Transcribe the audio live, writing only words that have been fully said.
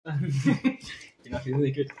You're not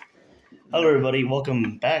really good. Hello, everybody.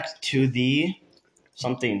 Welcome back to the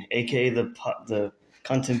something, aka the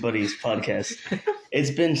Content Buddies podcast. It's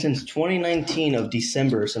been since 2019 of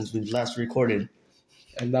December since we last recorded.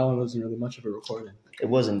 And that one wasn't really much of a recording. It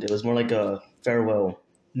wasn't. It was more like a farewell.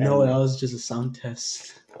 No, And that was just a sound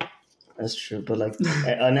test. that's true, but like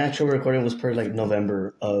an actual recording was per like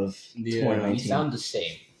November of Yeah. 2019. You sound the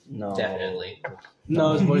same. No, Definitely.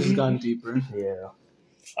 No, his voice has gone deeper. Yeah.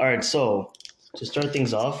 All right. So to start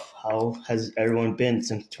things off, how has everyone been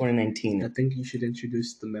since 2019? I think you should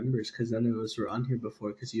introduce the members because none of us were on here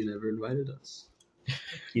before because you never invited us.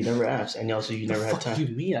 You never asked, and also you never had time. You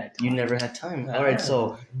mean You never had time. All right,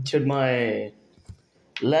 so to my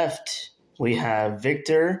left, we have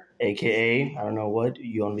Victor, aka I don't know what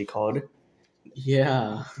you want to be called.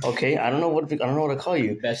 Yeah. Okay, I don't know what to call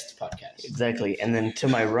you Best podcast. exactly. And then to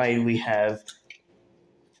my right, we have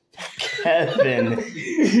Kevin.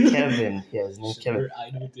 Kevin, yeah, his name's Kevin.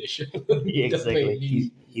 Idol edition. Yeah,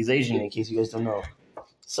 exactly. He's Asian, in case you guys don't know.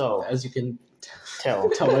 So As you can tell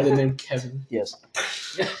by the name Kevin. yes.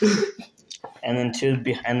 And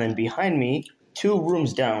then behind me, 2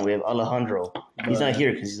 rooms down, we have Alejandro. He's not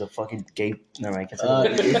here because he's a fucking gay. No, I can't say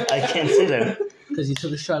that. I can't say that. Because he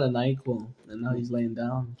took a shot of NyQuil and now he's laying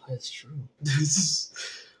down. That's true.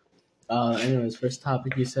 Anyways, first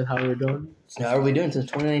topic, you said how we're doing. How are we doing since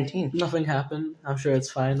 2019? Nothing happened. I'm sure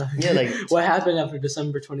it's fine. Yeah, like What happened after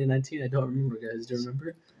December 2019? I don't remember, guys. Do you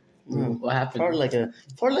remember? What happened? part like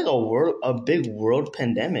a big world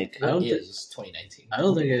pandemic. I don't It think- is 2019. I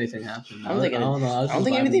don't think anything happened. I don't think know. I don't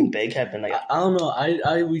think anything big happened. Like I don't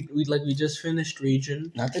know. We just finished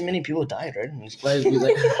Region. not that many people died, right?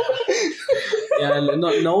 Yeah,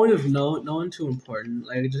 no one too important.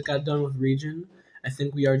 Like, I just got done with Region. I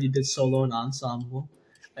think we already did solo and ensemble.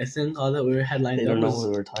 I think all that we were headlined They up don't know was what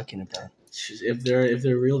we were talking about. if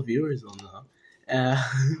they're real viewers, they'll know. I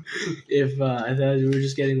thought we were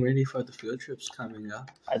just getting ready for the field trips coming up.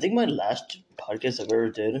 I think my last podcast I've ever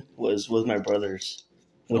did was with my brothers,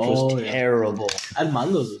 which Oh, was yeah. terrible. And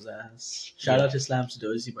Mando's was ass. Shout out to Slaps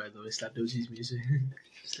Dozy, by the way. Slap Dozy's music.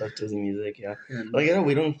 Slaps Dozy Music, yeah. And- Like,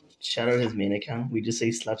 we don't shout out his main account. We just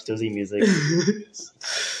say Slaps Dozy Music.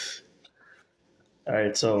 All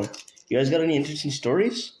right, so you guys got any interesting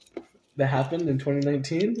stories? that happened in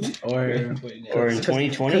 2019 or Or in 'Cause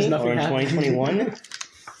 2020? nothing Or in happened. 2021?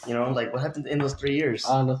 You know, like, what happened in those 3 years?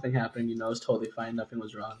 nothing happened. It's totally fine. Nothing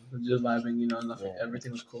was wrong. Just vibing. Nothing. Yeah.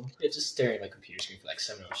 Everything was cool. It's just staring at my computer screen for like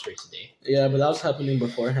 7 hours straight a day. Yeah, but that was happening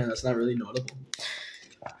beforehand. That's not really notable.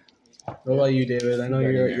 What about you, David? I know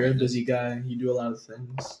you're a busy guy. You do a lot of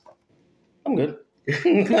things. I'm good.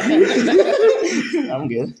 I'm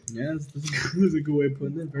good. Yeah, that's a good way of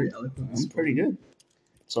putting it. Very eloquent. I'm pretty good.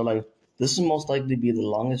 So, like, this is most likely to be the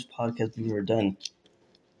longest podcast we've ever done.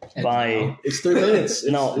 And By now, It's 3 minutes.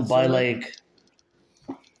 by like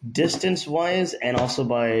distance wise and also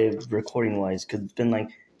by recording wise, because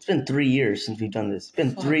it's been 3 years since we've done this. It's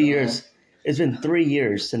been 3 years. It's been 3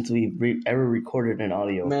 years since we ever recorded an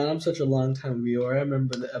audio. Man, I'm such a long time viewer. I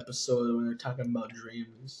remember the episode when they're talking about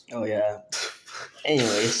dreams. Oh yeah.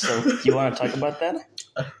 Anyway, so do you want to talk about that?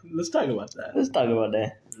 Let's talk about that. Let's talk about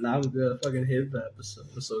that. Nah, I'm good. I fucking hated that episode.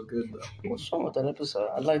 It was so good though. What's wrong with that episode?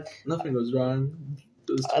 Nothing was wrong.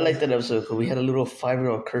 It was I like that episode because we had a little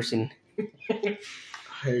 5-year-old cursing.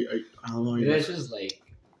 I don't know. you know, it's just like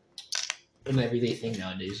an everyday thing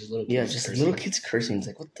nowadays. Just little kids Yeah, just cursing. little kids cursing. It's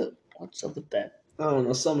like, what's up with that? I don't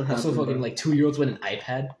know. Something happened. Also, fucking bro. like 2-year-olds with an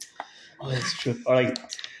iPad. Oh, that's true. Or like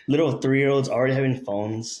little 3-year-olds already having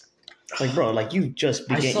phones. Like, bro, like you just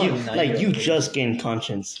I saw a you 9-year-old. just gained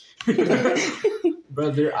conscience.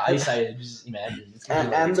 Bro, their eyes. Eyesight, just imagine. It's And- gonna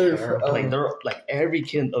be and they're- terrible. Like they're like every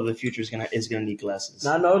kid of the future is gonna need glasses.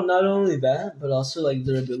 Not only that, but also like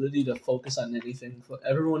their ability to focus on anything.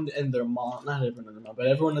 Everyone and their mom, not everyone and their mom, but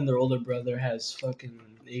everyone and their older brother has fucking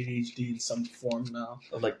ADHD in some form now.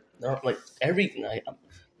 Like they're like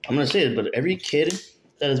I'm gonna say it, but every kid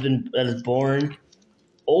that is born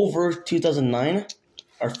over 2009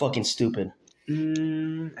 are fucking stupid. I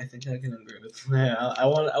think I can agree with. Yeah, I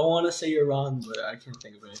want to say you're wrong, but I can't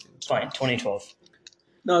think of anything. It's fine. 2012.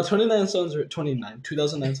 No, 29 sounds right. 29.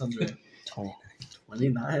 2009 sounds right. 20,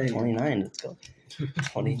 29. 29. Let's go.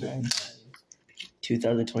 29.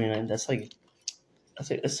 2029. That's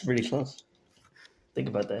really close. Think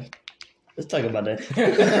about that. Let's talk about that.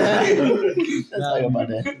 Let's talk about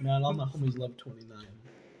that. Man, all my homies love 29.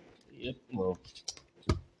 Yep. Well.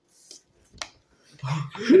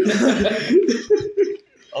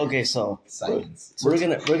 Okay, so Science. we're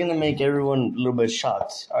gonna make everyone a little bit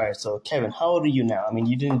shocked. All right, so Kevin, how old are you now? I mean,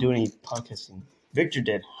 you didn't do any podcasting. Victor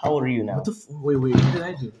did. How old are you now? What the wait? What did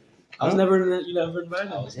I do? I was Huh? never. You never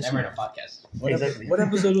invited I me. was never in a podcast. What Exactly. What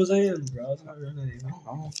episode was I in, bro? I was never in anything.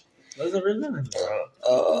 Oh, I was never in anything.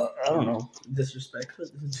 I don't know. Disrespectful.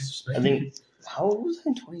 Disrespect. I think, how old was I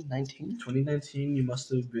in 2019? 2019. You must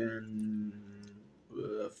have been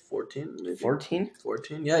 14. Maybe? 14?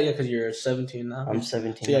 14. Yeah, because you're 17 now. I'm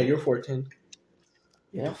 17. So yeah, you're 14.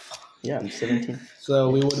 Yeah, I'm 17. So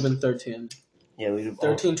we would have been 13. Yeah, we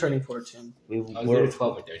 13 turning 14. We I was were either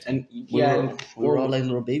 12 or 13. And we yeah, were, we were all like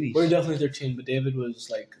little babies. we're definitely 13, but David was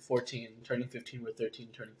like 14, turning 15. We're 13,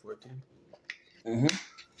 turning 14. Mm-hmm.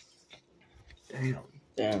 Damn.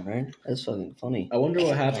 Damn, right? That's fucking funny. I wonder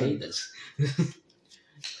what I hate happened. this.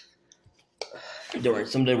 Don't worry,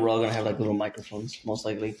 someday we're all gonna have like little microphones, most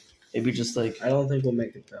likely. Maybe just like I don't think we'll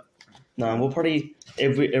make it that. nah, we'll probably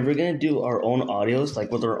if we're gonna do our own audios,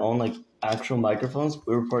 like with our own like actual microphones,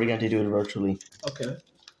 we're probably gonna have to do it virtually, Okay.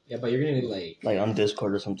 Yeah, but you're gonna like on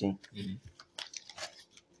Discord or something. Mhm.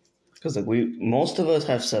 Because like most of us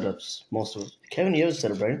have setups. Most of us. Kevin, you have a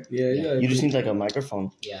setup, right? Yeah, Yeah. yeah. You just need like a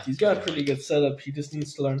microphone. yeah. He's got a pretty good setup. He just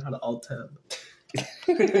needs to learn how to alt tab.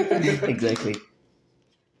 Exactly.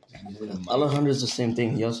 Alejandro's the same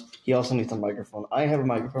thing. He also needs a microphone. I have a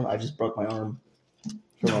microphone. I just broke my arm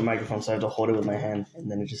for my microphone, so I have to hold it with my hand, and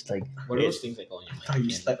then it just like What are those things that go on your mic Oh, you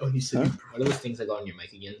again? said, oh, you said Huh? What are those things that go on your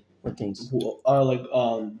mic again? what things. like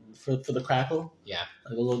for the crackle, Yeah.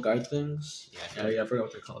 like the little guard things. Yeah. Yeah, I forgot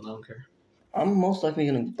what they're called. I don't care. I'm most likely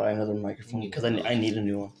gonna buy another microphone because I need a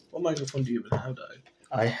new one. What microphone do you even have, Doug?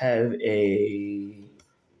 I have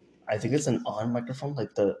I think it's an on microphone,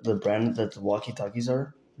 like the brand that the walkie talkies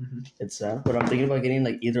are. Mhm. It's that, but I'm thinking about getting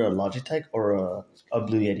like either a Logitech or a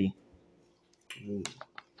Blue Yeti.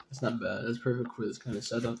 It's not bad. It's perfect for this kind of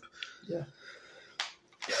setup. Yeah.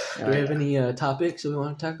 Do we have any topics that we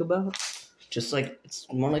want to talk about? Just like it's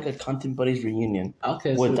more like a Content Buddies reunion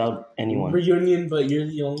Okay. without anyone. Reunion, but you're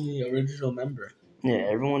the only original member. Yeah,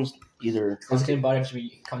 everyone's either. Content Buddies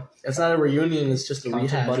It's not a reunion. It's just a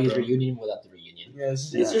Content rehash. Buddies bro. reunion without the reunion. Yeah,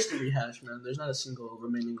 it's Yeah. just a rehash, man. There's not a single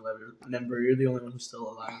remaining member. You're the only one who's still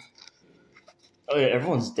alive. Oh yeah,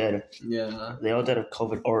 everyone's dead. Yeah. They all died of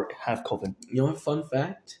COVID or have COVID. You know what? Fun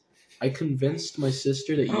fact. I convinced my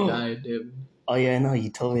sister that you died, dude. Oh yeah, no, you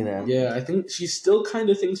told me that. Yeah, I think she still kind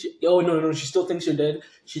of thinks. Oh no, she still thinks you're dead.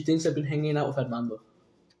 She thinks I've been hanging out with Armando.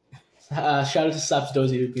 Shout out to Saps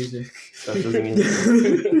Dozy with music. Saps Dozy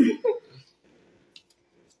music.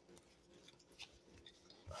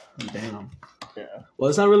 Damn. Yeah. Well,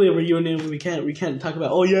 it's not really a reunion. We can't talk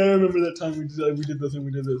about. Oh yeah, I remember that time we did this and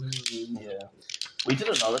we did this. Yeah. We did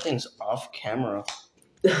a lot of things off camera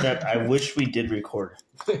that I wish we did record.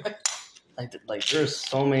 Like there's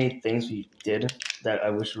so many things we did that I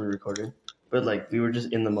wish we recorded, but like we were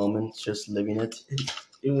just in the moment, just living it.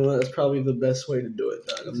 You know, that's probably the best way to do it,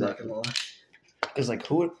 Doug. I'm Exactly. not gonna lie. Because like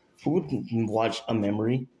who would watch a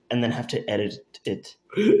memory and then have to edit it,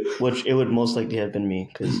 which it would most likely have been me.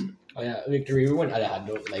 Because Oh yeah, Victor, remember when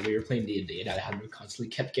Alejandro, like we were playing D&D and Alejandro constantly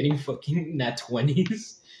kept getting fucking nat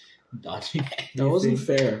 20s? Dodging That wasn't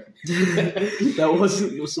anything. fair. That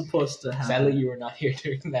wasn't supposed to happen. Sadly, you were not here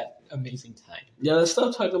during that amazing time. Yeah, let's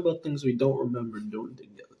stop talking about things we don't remember doing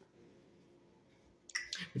together.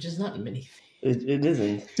 Which is not many it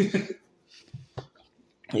isn't.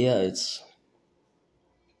 Yeah, it's.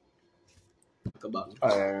 About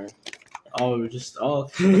Oh, we're just oh.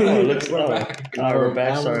 We're back. We're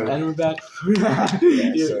back. And Sorry. we're back.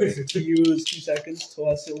 Yeah, sorry. To you it was 2 seconds. To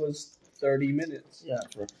us it was 30 minutes. Yeah.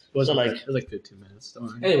 It was So, like like- it was like 15 minutes. Don't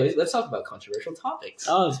worry. Anyways, let's talk about controversial topics.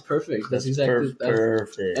 Oh, it's perfect. That's exactly. That's,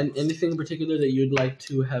 Perfect. and anything in particular that you'd like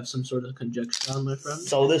to have some sort of conjecture on, my friend?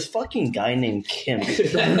 So this fucking guy named Kim.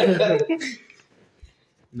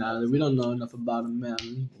 Nah, we don't know enough about him, man.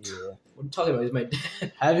 Yeah. What I'm talking about is my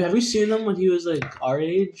dad. Have we seen him when he was like our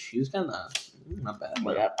age? He was kind of not bad.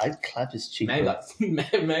 Like I'd clap his cheek. Man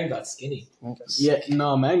bro. man got skinny. Yeah,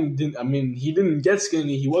 no, man didn't. I mean, he didn't get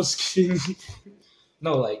skinny. He was skinny,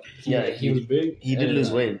 No, like he was big. He did lose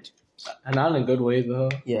weight. and not in a good way though.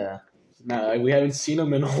 Yeah. Nah, like, we haven't seen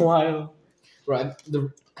him in a while. Right.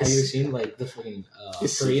 Have you seen like the fucking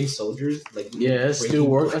Korean soldiers? Like Yes, breaking dude,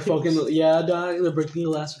 work. I glass- fucking they're breaking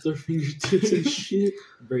glass with their fingertips and shit.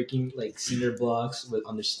 breaking like cinder blocks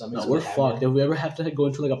on their stomachs. No, we're with a hammer. fucked. If we ever have to go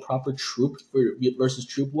into like a proper troop versus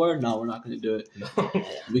troop war, no, we're not gonna do it. No.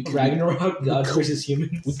 We can, Ragnarok, God we- versus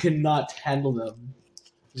humans. we cannot handle them.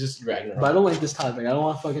 Just Ragnarok. But I don't like this topic. I don't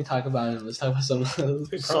want to fucking talk about it. Let's talk about something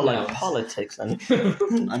else. So like Pronouns. politics, I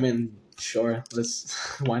mean, I mean, sure. Let's.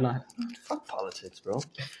 Why not? fuck politics, bro.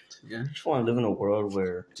 Yeah. I just want to live in a world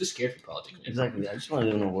where Just scared for politics. exactly. I just want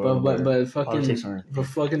to live in a world But where fucking politics aren't. but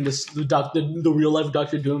fucking the real life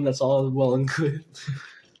Doctor Doom. That's all well and good.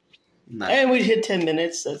 Not And we hit 10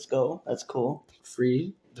 minutes. Let's go. That's cool.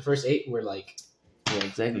 free. The first 8 were like. Yeah,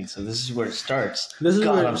 exactly. So this is where it starts. This is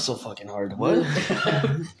God, where I'm so fucking hard. What?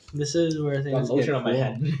 this is where things Got lotion get on my cool.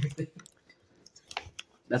 head.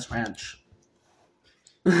 That's ranch.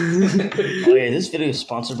 Oh yeah, this video is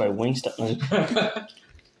sponsored by Wingstop.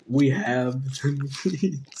 We have 10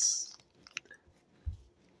 minutes.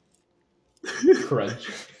 Crunch.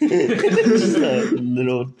 Just a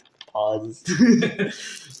little pause.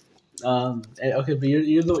 Okay, but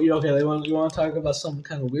you're okay. You want to talk about some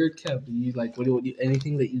kind of weird cap? You like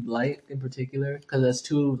anything that you like in particular? Because that's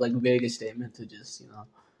too like vague a statement to just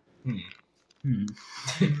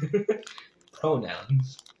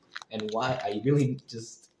Pronouns. And why I really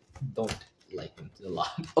just don't like them a lot.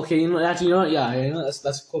 Okay, actually, yeah, that's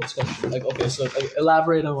a cool discussion. Like, okay, so like,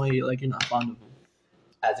 elaborate on why you're not fond of them.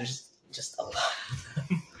 There's just a lot of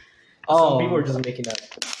them. Oh. Some people are just making up.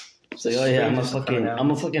 It's like, oh yeah, I'm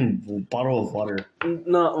a fucking bottle of water.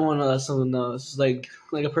 No, that's something else. It's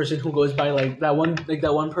like a person who goes by that one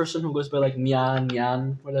person who goes by like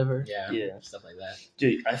Nyan, whatever. Yeah, stuff like that.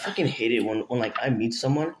 Dude, I fucking hate it when like I meet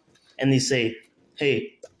someone and they say,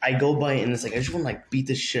 "Hey, I go by," and it's like I just want to like beat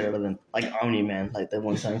the shit out of them, like Omni Man, like that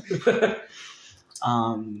one time.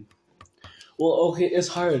 Well, okay, it's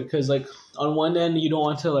hard because like on one end you don't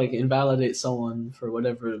want to like invalidate someone for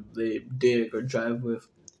whatever they dig or drive with.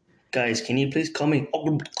 Guys, can you please call me?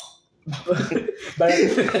 but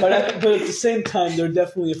at the same time, there are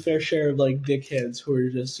definitely a fair share of like dickheads who are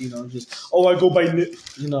just I go by I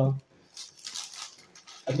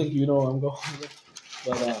think you know where I'm going with.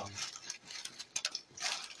 But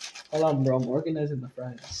hold on, bro, I'm organizing the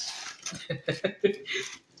fries.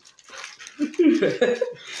 The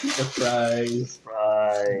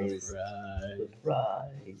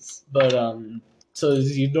fries. But so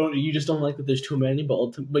you just don't like that there's too many,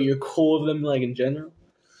 but you're cool with them like in general.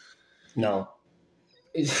 No.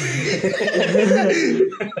 If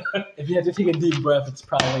you had to take a deep breath, it's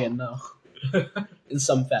probably a no, in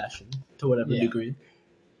some fashion, to whatever degree.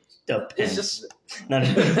 It's just Not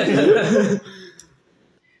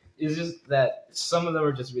it's just that some of them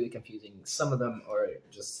are just really confusing. Some of them are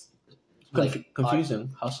just like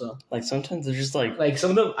confusing. How so? like sometimes they're just like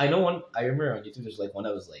some of them. I know one. I remember on YouTube. There's like one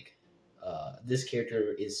that was like, this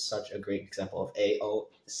character is such a great example of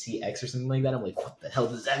AOCX or something like that. I'm like, what the hell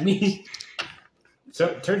does that mean?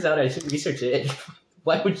 So turns out I should research it.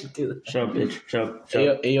 Why would you do that? shut up, bitch. Shut up.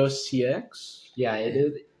 AOCX? Yeah, it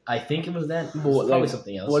is. I think it was that. But Probably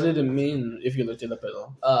something else. What did it mean if you looked it up at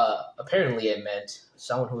all? Apparently it meant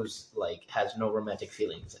someone who's like has no romantic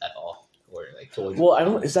feelings at all, or like towards. Well, I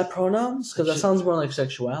don't. Is that pronouns? Because that sounds more like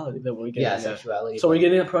sexuality that we're getting. Yeah, at. sexuality. So we're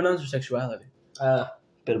getting at pronouns or sexuality?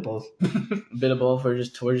 Bit of both. A bit of both. We're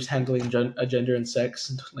just handling gender and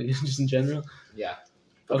sex, like just in general. Yeah.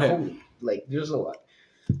 Okay. Like there's a lot.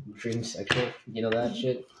 Dreamsexual, you know that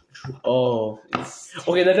shit. Oh.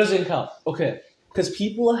 Okay, that doesn't count. Okay, because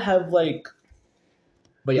people have like.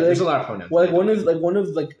 But yeah, there's a lot of pronouns. Well, one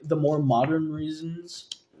of the more modern reasons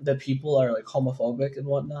that people are like homophobic and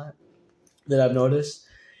whatnot that I've noticed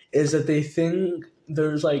is that they think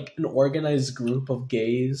there's like an organized group of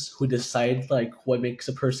gays who decide like what makes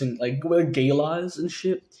a person like what gay laws and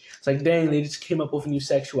shit. It's like, dang, they just came up with a new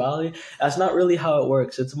sexuality. That's not really how it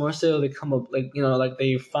works. It's more so they come up like like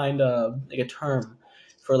they find a term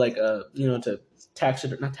for like to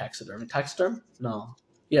taxiderm. No,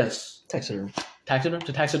 yes, Taxiderm.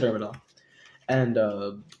 to taxiderm it all. And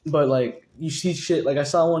but like you see shit like I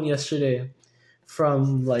saw one yesterday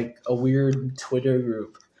from like a weird Twitter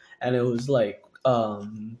group, and it was like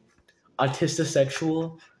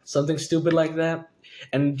autistic-sexual, something stupid like that,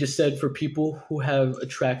 and just said for people who have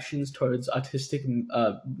attractions towards autistic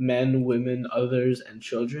men, women, others, and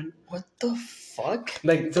children. What the fuck?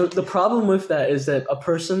 Like the problem with that is that a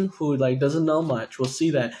person who like doesn't know much will see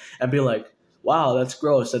that and be like, wow, that's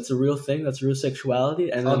gross. That's a real thing. That's real sexuality.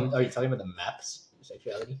 And then, are you talking about the maps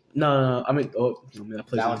sexuality? No. I mean, that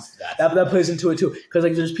plays that plays into it too. Because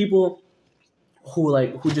like, there's people who are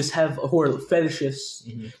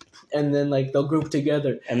fetishists, and then like they'll group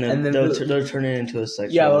together, and then they'll turn it into a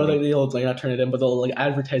sexuality. Yeah, or like they'll like not turn it in, but they'll like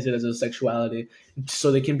advertise it as a sexuality,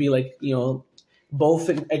 so they can be like both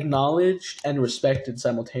acknowledged and respected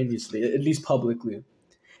simultaneously, at least publicly.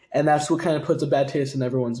 and that's what kind of puts a bad taste in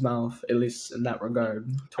everyone's mouth, at least in that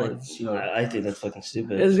regard. Towards I think that's fucking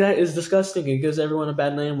stupid. it's disgusting. It gives everyone a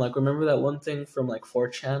bad name. Like, remember that one thing from like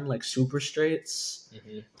 4chan, like super straights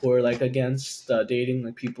who are like against dating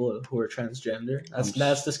like people who are transgender.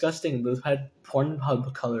 That's disgusting. They've had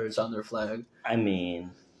Pornhub colors on their flag. I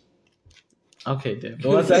mean, okay, Dave.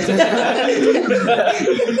 Well, that's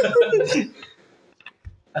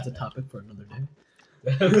a topic for another day.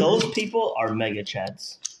 those people are mega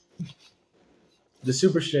chads. The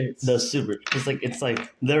super straights. It's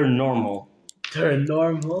like they're normal. They're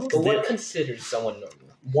normal. But what considers someone normal?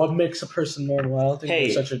 What makes a person normal? I don't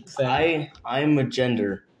think there's such a thing. I'm a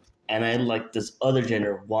gender, and I like this other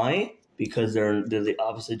gender. Why? Because they're the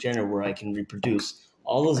opposite gender, where I can reproduce.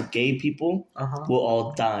 All those gay people will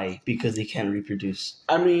all die because they can't reproduce.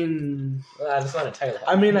 I mean, that's not entirely.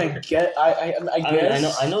 I mean, I guess.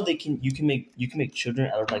 I know they can. You can make children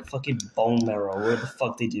out of like fucking bone marrow. Where the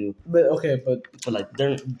fuck they do? But like,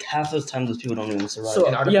 they're half those times those people don't even survive. So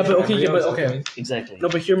okay. Exactly. No,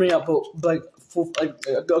 but hear me out. But like,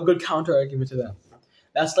 a good counter argument to that.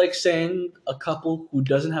 That's like saying a couple who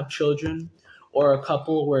doesn't have children, or a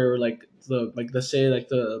couple where like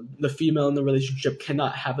the female in the relationship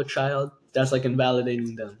cannot have a child. That's like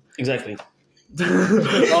invalidating them. Exactly.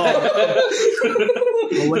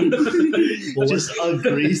 Just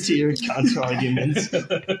agrees to your counter arguments.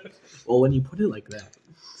 Well, when you put it like that,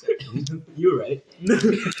 you're right.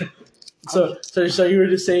 so you were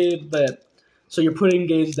to say that. So you're putting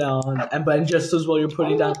gays down, but just as well you're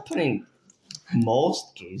putting down. Not putting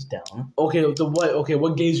most gays down. Okay,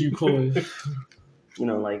 what gays are you pulling?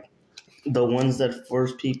 Like the ones that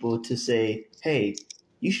force people to say, "Hey,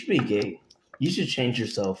 you should be gay. You should change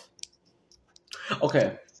yourself."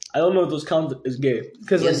 Okay, I don't know if those count as gay.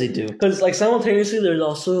 Yes, they do. Because like simultaneously, there's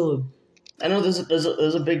also. I know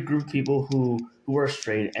there's a big group of people who are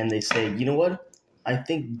straight, and they say, "You know what? I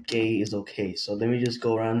think gay is okay. So let me just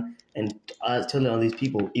go around and tell all these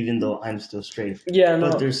people, even though I'm still straight." Yeah,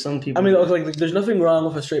 no. But there's some people. I mean, like there's nothing wrong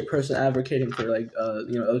with a straight person advocating for like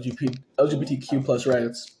LGBTQ plus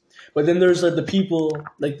rights. But then there's like the people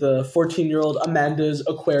like the 14-year-old Amanda's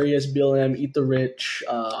Aquarius BLM Eat the Rich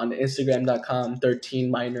on Instagram.com 13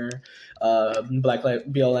 minor Black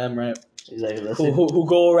Light BLM, right? Exactly. Who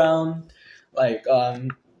go around like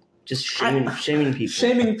just shaming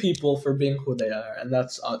people for being who they are, and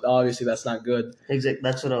that's obviously that's not good. Exactly.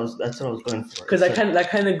 That's what I was going for. Because that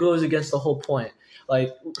kind of goes against the whole point.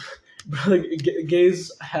 Like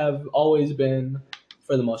gays have always been,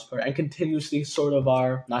 for the most part, and continuously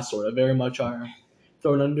very much are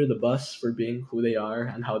thrown under the bus for being who they are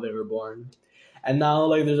and how they were born. And now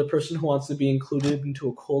like there's a person who wants to be included into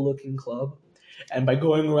a cool looking club, and by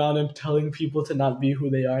going around and telling people to not be who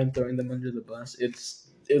they are and throwing them under the bus, it's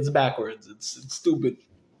backwards. It's stupid.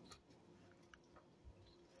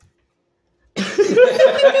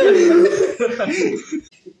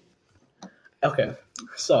 Okay,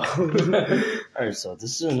 so all right. So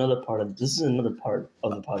this is another part of the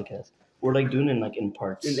podcast. We're like doing it in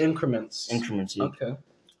parts, in increments. Yeah. Okay.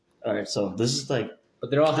 All right. So this is like,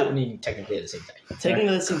 but they're all happening technically at the same time. Technically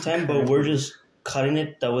at the same time, but we're just cutting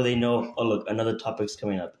it that way they know. Oh look, another topic's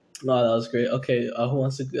coming up. No, that was great. Okay, who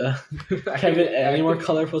wants to? Kevin, any more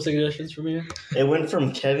colorful suggestions from you? It went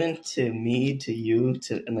from Kevin to me to you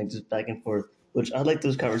and like just back and forth. Which I like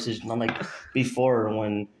those conversations. Not like before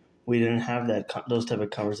when we didn't have those type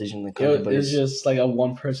of conversations. It was just like a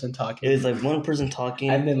one person talking. It was like one person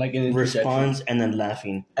talking, and then like an response, and then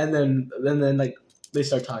laughing, and then like they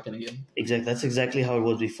start talking again. Exactly. That's exactly how it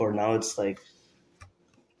was before. Now it's like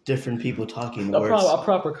different people talking. A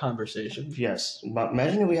proper conversation. Yes. But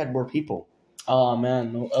imagine if we had more people. Oh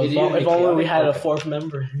man! No. If only we had a fourth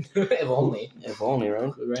member. If only,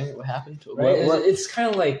 right? Right? What happened to it? Right? It's kind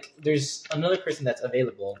of like there's another person that's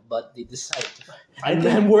available, but they decide. And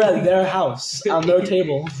then we're at their house on their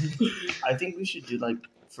table. I think we should do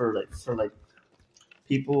for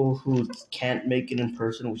people who can't make it in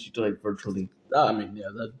person. We should do virtually. I mean, yeah,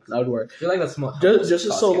 that would work. I feel like that's more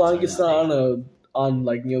just so long it's not on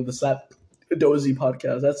the Slap Dozy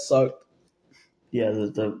podcast. That sucked. Yeah,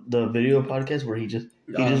 the video podcast where he just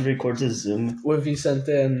records his Zoom with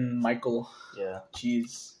Vicente and Michael. Yeah,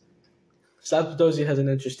 jeez. Slap Dozy has an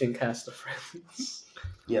interesting cast of friends.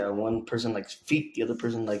 Yeah, one person likes feet, the other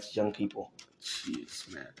person likes young people. Jeez,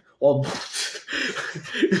 man. Well,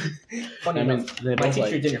 funny enough, my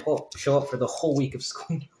teacher didn't show up for the whole week of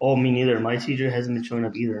school. Oh, me neither. My teacher hasn't been showing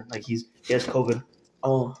up either. Like he has COVID.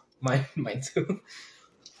 Oh, mine too.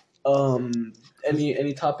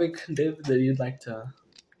 Any topic, Dave, that you'd like to,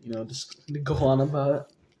 just go on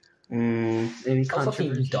about? Any How fucking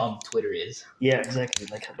controversy? dumb Twitter is. Yeah, exactly.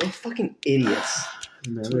 Like those fucking idiots.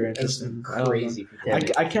 No, they're Twitter is interesting. I don't know. crazy. Yeah,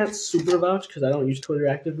 I can't super vouch because I don't use Twitter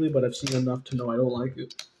actively, but I've seen enough to know I don't like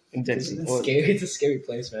it. exactly. It's Well, scary. It's a scary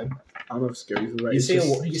place, man. I don't know if scary is the right. You It's say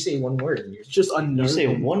just, you say one word and it's just unnerving. you say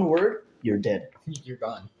one word, you're dead. you're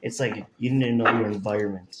gone. It's like you didn't know your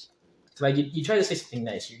environment. It's like you try to say something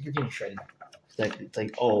nice, you're getting shredded. It's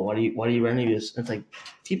like oh, why do you randomly? It's like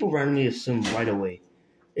people randomly assume right away.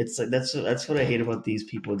 It's like that's what I hate about these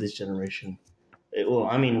people, this generation. Well,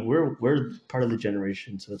 I mean, we're part of the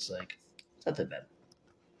generation, so it's like it's not that bad.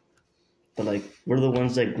 But like we're the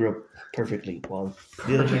ones that grew up perfectly, while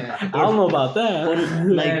the other people, I don't know about that.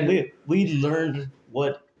 like we learned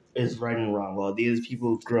what is right and wrong, while the other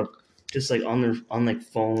people grew up just like on like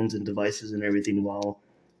phones and devices and everything. While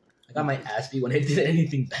I got my ass beat when I did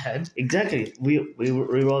anything bad. exactly, we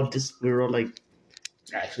were all like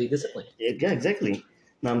Actually disciplined. yeah, exactly.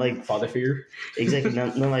 Not like Father figure. exactly,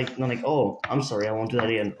 not like oh, I'm sorry, I won't do that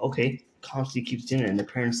again. Okay, constantly keeps doing it, and the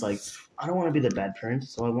parents like I don't want to be the bad parent,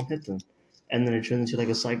 so I won't hit them, and then it turns into like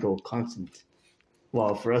a cycle, constant.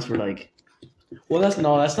 While for us, we're like. Well, that's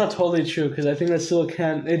not totally true because I think that still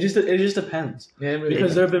can. It just depends Yeah, really.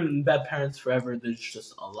 because there have been bad parents forever. There's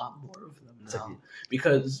just a lot more of them now Exactly.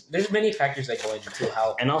 because There's many factors that go into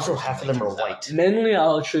how. And also half of them are white. mainly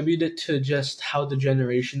I'll attribute it to just how the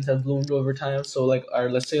generations have bloomed over time. So like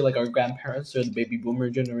let's say like our grandparents or the baby boomer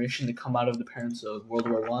generation, they come out of the parents of World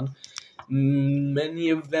War One. Many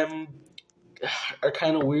of them are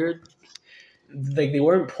kind of weird. Like they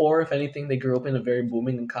weren't poor. If anything, they grew up in a very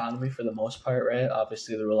booming economy for the most part, right?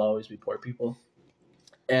 Obviously, there will always be poor people,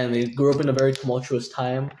 and they grew up in a very tumultuous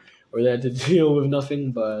time where they had to deal with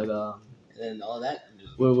nothing but And all that.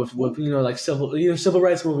 with like civil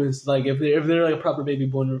rights movements. Like if they're like a proper baby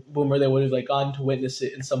boomer, they would have like gone to witness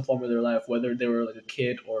it in some form of their life, whether they were like a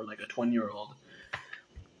kid or like a 20-year-old.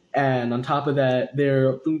 And on top of that,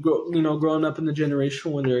 they're growing up in the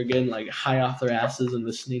generation when they're getting like high off their asses and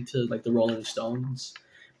listening to like the Rolling Stones,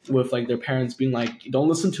 with like their parents being like, "Don't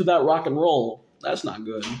listen to that rock and roll. That's not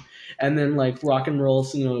good." And then like rock and roll,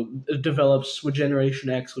 it develops with Generation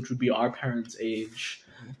X, which would be our parents' age.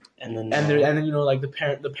 And then Like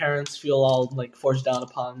the parents feel all like forced down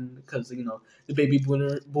upon because the baby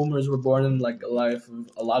boomers were born in like a life of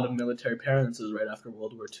a lot of military parents. It was right after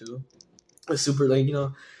World War II. It's super like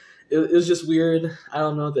it was just weird. I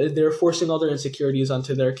don't know. They're forcing all their insecurities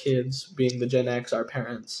onto their kids, being the Gen X, our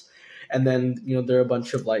parents, and then they're a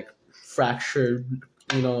bunch of like fractured,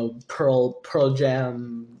 Pearl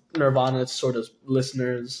Jam, Nirvana sort of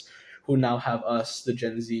listeners who now have us, the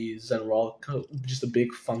Gen Zs, and we're all just a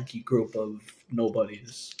big funky group of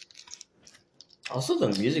nobodies. also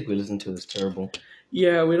the music we listen to is terrible.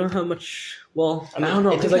 Yeah, we don't have much. Well, I, I mean, don't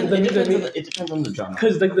know it because like it depends on the genre.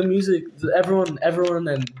 because like the music, everyone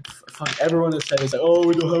has said is like, oh,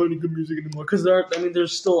 we don't have any good music anymore. Because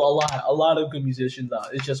there's still a lot of good musicians out.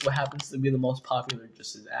 It's just what happens to be the most popular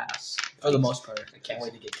just is ass for the most part. I can't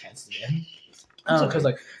wait to get canceled again. Because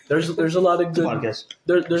like there's a lot of It's a good. podcast.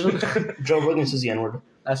 There's a, Joe Rogan says the N word.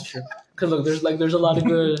 that's true. Because look, there's a lot of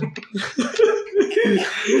good.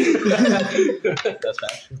 That's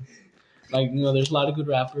factual. Like there's a lot of good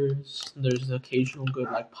rappers. There's the occasional good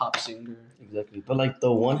like pop singer. Exactly. But like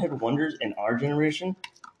the one-hit wonders in our generation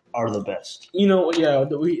are the best. Yeah,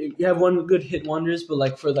 we have one good hit wonders, but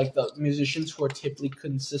like for like the musicians who are typically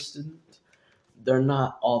consistent, they're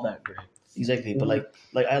not all that great. Exactly. But like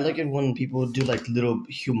I like it when people do like little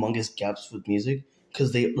humongous gaps with music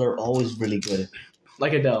because they're always really good.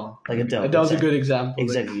 Like Adele. Like Adele. Adele's exactly. a good example.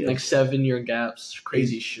 Exactly, Like yeah. 7-year gaps,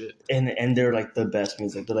 crazy shit. And they're like the best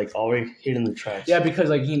music. They're like already hitting the tracks. Yeah, because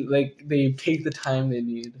like they take the time they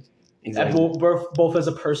need. Exactly. And both as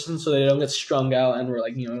a person, so they don't get strung out and we're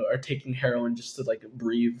like are taking heroin just to like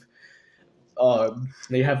breathe.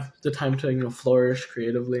 They have the time to flourish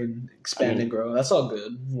creatively and expand and grow. That's all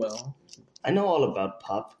good. Well, I know all about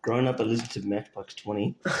pop. Growing up, I listened to Matchbox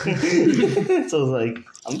 20, so like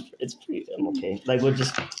I'm okay. Like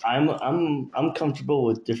I'm comfortable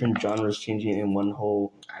with different genres changing in one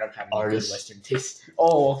whole. I don't have any Artist. good Western taste.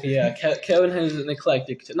 oh okay, yeah. Kevin has an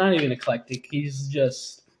eclectic, not even eclectic. He's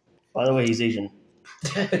just By the way, he's Asian.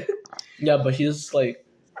 yeah, but he's like,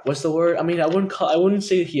 what's the word? I mean, I wouldn't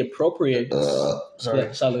say he appropriates. Sorry. Yeah,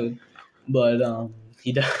 salud. But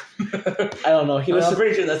he does. I don't know. I'm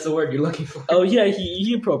pretty sure that's the word you're looking for. Oh yeah,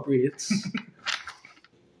 he appropriates.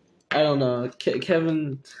 I don't know,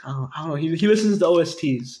 Kevin. I don't know. He listens to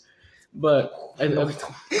OSTs, but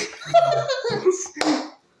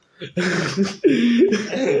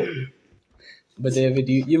but David,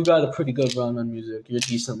 you've got a pretty good run on music. You're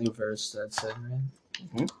decently versed, I'd say, right?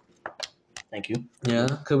 Mm-hmm. Thank you. Yeah,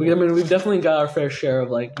 because we've definitely got our fair share of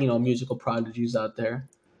like musical prodigies out there.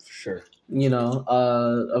 For sure.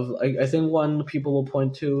 I think one people will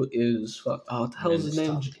point to is what the hell is his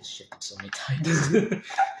name? Is shit so many times.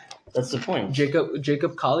 That's the point.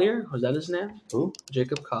 Jacob Collier, was that his name? Who?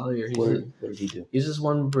 Jacob Collier. What did he do? He's this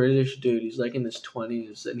one British dude. He's like in his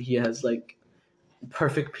 20s, and he has like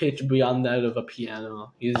perfect pitch beyond that of a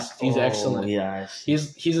piano. He's excellent. Yeah.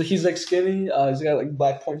 He's like skinny. He's got like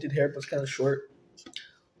black pointed hair, but it's kind of short.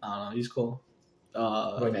 I don't know. He's cool.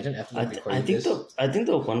 Bro, imagine after I recording think this. I think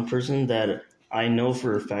the one person that I know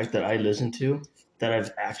for a fact that I listen to that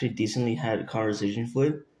I've actually decently had conversations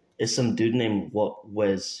with is some dude named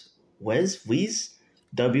Wezz, Wezz.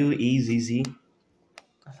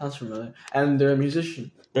 That sounds familiar. And they're a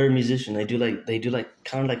musician They're a musician. They do like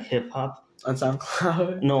kind of like hip hop. on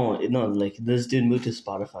SoundCloud. No, like this dude moved to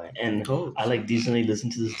Spotify, and Oh. I like decently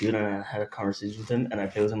listened to this dude, and I had a conversation with him, and I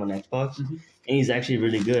played with him on Xbox, Mhm. and he's actually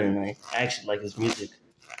really good, and I actually like his music.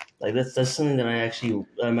 Like that's something that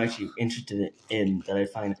I'm actually interested in that I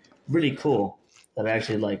find really cool. That I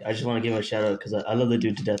actually like. I just want to give him a shout out because I love the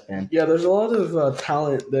dude to death, man. Yeah, there's a lot of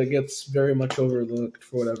talent that gets very much overlooked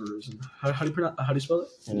for whatever reason. How do you pronounce? How do you spell it?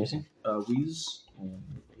 Can you see? Weez.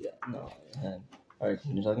 Yeah. No. All right.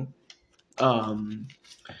 Continue talking.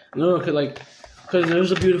 No, because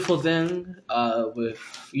there's a beautiful thing with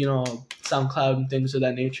SoundCloud and things of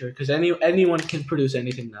that nature. Because anyone can produce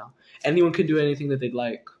anything now. Anyone can do anything that they'd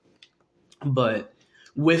like. But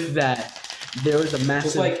with that, there is a Just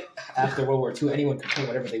massive like after World War II, anyone could play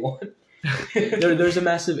whatever they want. there's a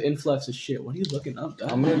massive influx of shit. What are you looking up,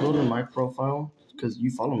 Dad? I'm gonna go to my profile because you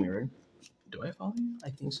follow me, right? Do I follow you? I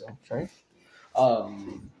think so. Sorry.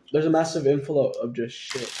 There's a massive inflow of just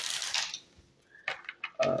shit.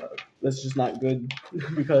 That's just not good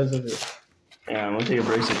because of it. Yeah, I'm gonna take a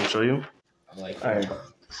break so I can show you. I'm like, All right.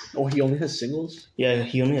 Oh, he only has singles. Yeah,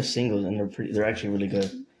 he only has singles, and they're actually really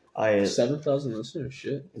good. 7,000 listeners.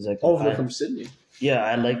 Shit. Exactly. Oh, they're from Sydney. Yeah,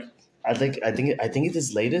 I think it's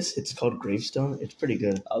his latest. It's called Gravestone. It's pretty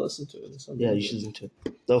good. I'll listen to it. Yeah, you should listen to it.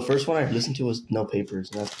 The first one I listened to was No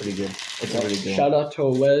Papers, and that's pretty good. It's a really good. Shout out to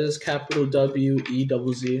Wez, capital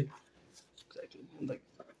WEZZ, Exactly. Like,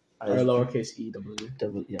 or lowercase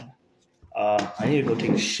EWZ. Yeah. I need to go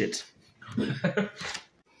take a shit.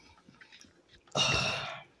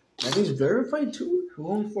 And he's verified too. Who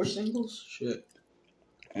only 4 singles? Shit.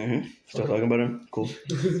 Still talking about him? Cool.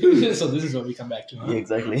 so this is what we come back to, huh? Yeah,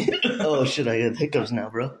 exactly. Oh shit! I got hiccups now,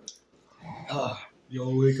 bro.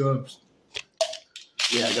 Yo, wake up.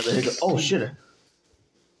 Yeah, I got the hiccup. Oh shit!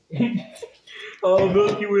 Oh,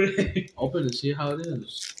 Milky Way. Open and see how it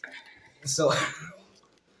is. So,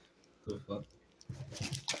 the fuck?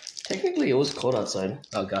 Technically, it was cold outside.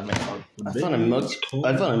 Oh god, my phone. I found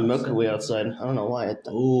a Milky Way outside. I don't know why.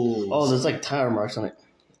 Oh, there's like tire marks on it.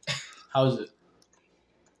 How is it?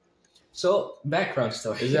 So, background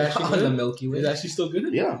story. Is it actually on good? the Milky Way? Is it actually still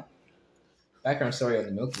good? Yeah. Background story on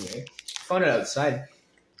the Milky Way. Found it outside,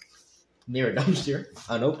 near a dumpster,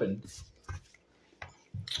 unopened.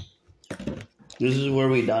 This is where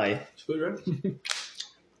we die. It's good,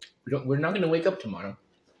 right? We're not gonna wake up tomorrow.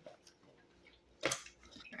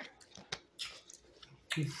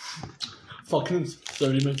 Fucking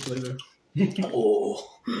 30 minutes later.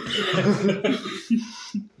 Oh.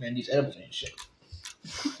 Man, these edibles ain't shit.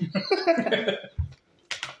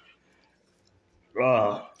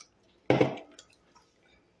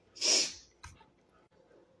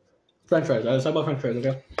 French fries. Let's talk about French fries,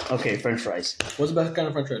 okay? Okay, French fries. What's the best kind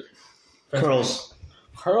of French fries? Curls.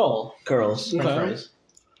 Curl. Curls. Okay. French fries.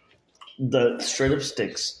 The straight up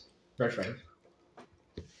sticks. French fries.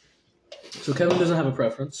 So Kevin doesn't have a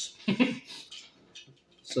preference.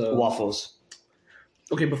 So Waffles.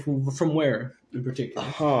 okay, but from where in particular?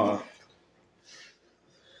 Huh.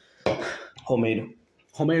 Homemade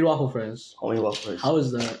Homemade waffle fries. waffle fries. How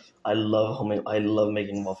is that? I love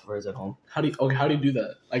making waffle fries at home. How do you do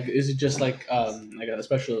that? Like, is it just like a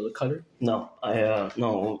special cutter? No,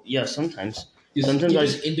 yeah, sometimes. You Sometimes I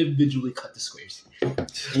just individually cut the squares.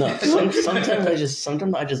 No,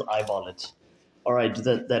 sometimes I just eyeball it, or I do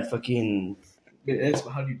that fucking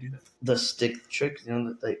How do you do that? the stick trick, you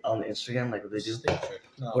know, like on Instagram, like what they do,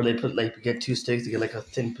 No. where they put like you get 2 sticks, they get like a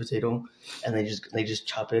thin potato, and they just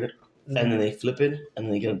chop it, and then they flip it, and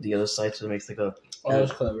then they get the other side, so it makes like a Oh,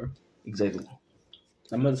 that's clever. exactly.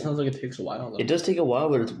 It sounds like it takes a while though. It does take a while,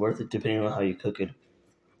 but it's worth it depending on how you cook it.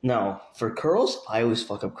 Now, for curls, I always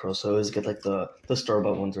fuck up curls, so I always get like the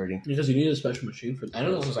store-bought ones ready. Because you need a special machine for. I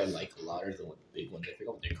know the ones I like a lot are the big ones. I forget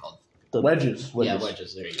what they're called. The Wedges. Yeah,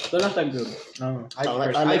 wedges. There you go. They're not that good. No.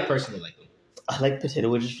 I personally like them. I like potato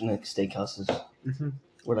wedges from like steakhouses. Mm-hmm.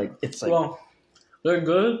 Where like it's like Well, they're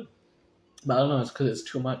good, but I don't know. It's because it's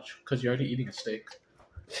too much. Because you're already eating a steak.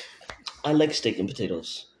 I like steak and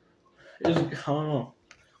potatoes I don't know.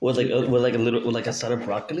 with like a side of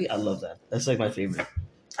broccoli. I love that. That's like my favorite.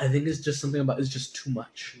 I think it's just something about it's just too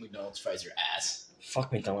much. McDonald's fries your ass.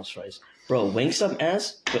 Fuck McDonald's fries, bro. Wingstop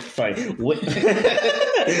ass. Sorry,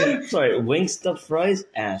 sorry. Wingstop fries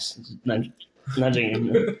ass. Not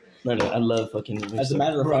joking. No, I love fucking Wingstop. As a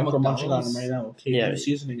matter of Bro, fact, we're munching on McDonald's? them right now. Cajun Yeah.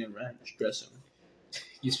 seasoning and ranch dressing.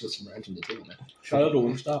 You spill some ranch on the table, man. Shout out to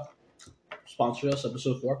Wingstop. Sponsor us,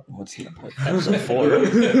 episode 4. What's episode 4?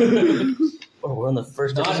 Oh, we're on the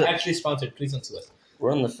first Not episode. actually sponsored. Please don't sue us.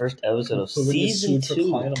 We're on the first episode of So we're gonna get season sued for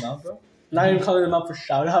 2. calling them out, bro. Not even calling them out for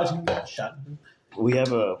shout outing. Shout We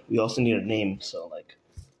also need a name. So like,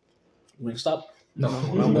 Wingstop. No.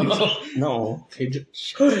 no, Cajun.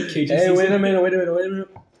 Cajun Hey, wait a seasoning. minute.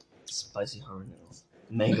 spicy habanero,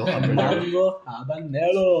 mango habanero. Mango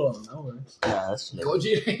habanero. That works. Nah, that's Go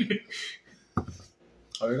G.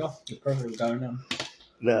 There we go. It's perfect. We got it now.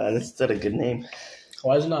 nah, that's not a good name.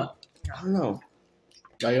 Why is it not? I don't know.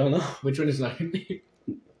 I don't know. Which one is not your name?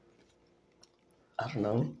 I don't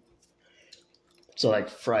know. So like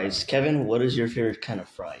fries, Kevin. What is your favorite kind of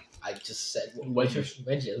fry? I just said Wedges.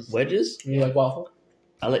 Wedges. Wedges? You like waffle?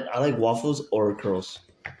 I like waffles or curls.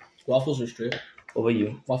 Waffles are straight. What about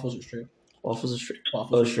you? Waffles are straight. Waffles are straight.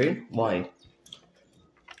 Waffles Oh, are straight? Why?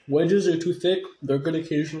 Wedges are too thick. They're good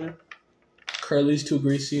occasionally. Curly's too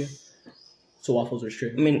greasy. So waffles are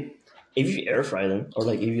straight. I mean, if you air fry them, or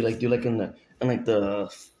like if you like do like in the I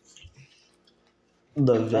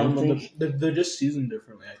don't vent know, thing. they're just seasoned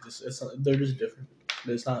differently. They're just different.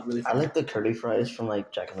 It's not really. I like the curly fries from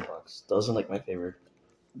like Jack in the Box. Those are like my favorite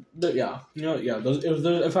Yeah, Those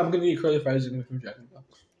if I'm gonna eat curly fries, it's gonna be from Jack in the Box.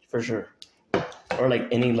 for sure. Or like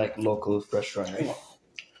any like local restaurant. Right?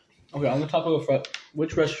 Okay, on the topic of fries,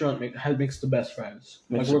 which restaurant makes the best fries?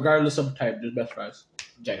 Makes- Like regardless of type, the best fries.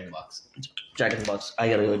 Jack in the Box. Jack in the Box. I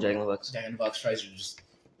gotta go Jack in the Box. Jack in the Box fries are just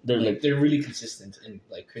They're like they're really consistent in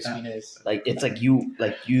like crispiness. like it's like you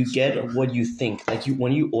get what you think. Like you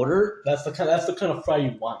when you order. That's the kind of fry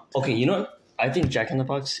you want. Okay, you know what? I think Jack in the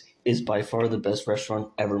Box is by far the best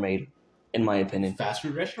restaurant ever made, in my opinion. Fast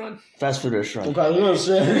food restaurant? Fast food restaurant. Okay, I was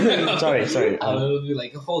gonna say. Sorry. I would be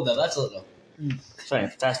like, hold up, that's a little. Sorry,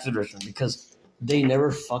 fast food restaurant because they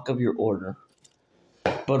never fuck up your order.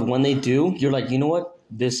 But when they do, you're like, you know what?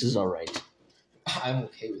 This is all right. I'm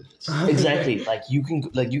okay with this. Exactly. like you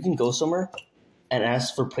can go somewhere and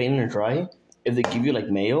ask for plain and dry. If they give you like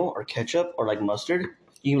mayo or ketchup or like mustard,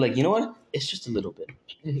 you like, you know what? It's just a little bit.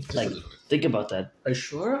 Just Like- a little bit. Think about that. Are you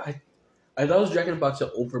sure? I thought it was Jack in the Box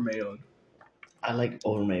that over mayoed. I like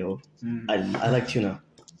over mayo. I like tuna.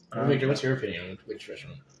 Victor, what's your opinion on which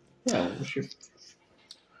restaurant? Yeah, sure.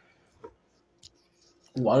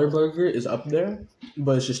 Whataburger is up there,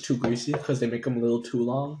 but it's just too greasy because they make them a little too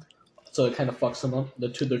long, so it kind of fucks them up. They're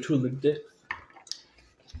too limited.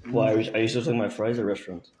 Why are you still talking about fries or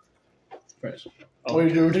restaurants? Fries. Oh.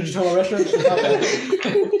 Wait, did you talk about restaurants?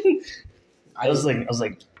 I was like,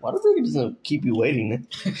 Whataburger doesn't keep you waiting.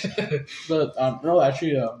 But no,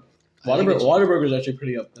 actually, Whataburger is actually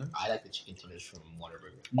pretty up there. I like the chicken tenders from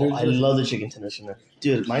Whataburger. Oh, I love the chicken tenders from there.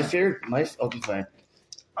 Dude, okay, fine.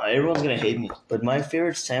 Everyone's gonna hate me, but my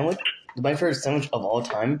favorite sandwich of all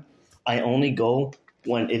time, I only go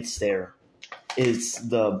when it's there. It's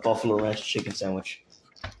the Buffalo Ranch chicken sandwich.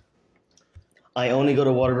 I only go to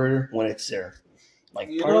Whataburger when it's there. Like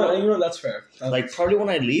You know, that's fair. probably when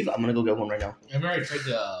I leave, I'm gonna go get one right now. I remember I tried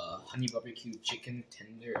the honey barbecue chicken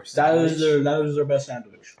tender that sandwich. is their best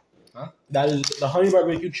sandwich. Huh? That is the honey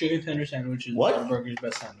barbecue chicken tender sandwich is What? Whataburger's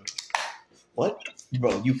best sandwich. What,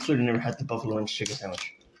 bro? You clearly never had the Buffalo Ranch chicken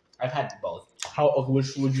sandwich. I've had both.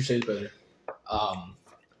 Which would you say is better?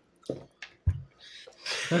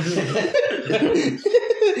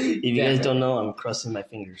 If you guys Damn. don't know, I'm crossing my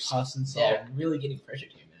fingers. Sauce and salt. Yeah, I'm really getting pressured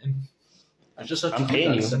here, man. I just have to I'm keep paying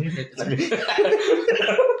that you. separate.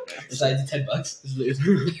 Besides the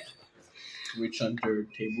 $10. Reach under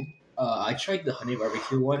table. I tried the honey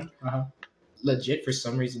barbecue one. Uh-huh. Legit, for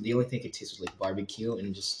some reason, the only thing it tastes was like barbecue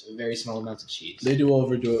and just very small amounts of cheese. They do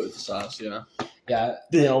overdo it with the sauce, yeah. Yeah,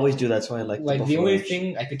 They always do. That's why I like like the Buffalo only Ranch.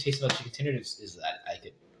 thing I could taste about chicken tenders is that I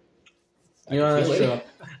could. You know, could that's feel true.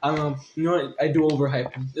 it. You know what? I do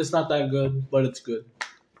overhype them. It's not that good, but it's good.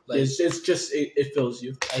 Like, It's just it fills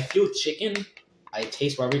you. I feel chicken, I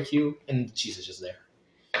taste barbecue, and the cheese is just there.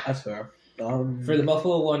 That's fair. For the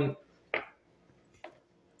buffalo one,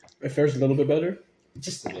 it fares a little bit better.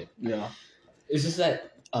 just a bit. Yeah. It's just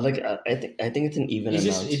that I think it's an even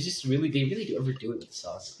amount. it's just really they really do overdo it with the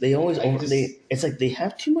sauce. They always Like, just- it's like they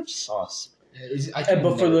have too much sauce.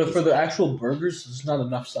 But for the actual burgers, there's not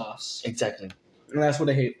enough sauce, Exactly. and that's what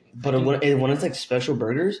I hate. But when it's like special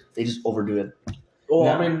burgers, they just overdo it. Oh,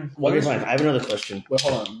 Now- I mean, what Okay, is? fine. I have another question. Wait,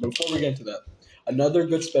 hold on. Before we get into that, another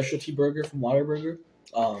good specialty burger from Whataburger.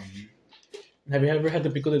 Have you ever had the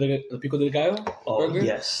pico de gallo Oh burger?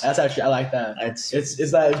 yes, That's actually I like that. It's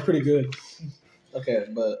pretty good. Okay,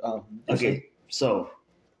 but okay. So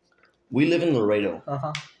we live in Laredo,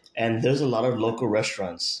 and there's a lot of local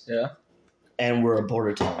restaurants, Yeah. and we're a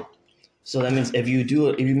border town. So that means if you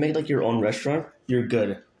make like your own restaurant, you're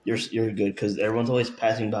good. You're good because everyone's always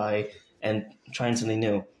passing by and trying something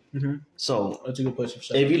new. Mhm. So That's a good place to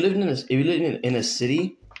start. if you live in a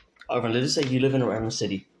city, or let's just say you live in a random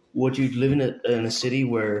city, would you live in a city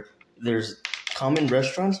where there's common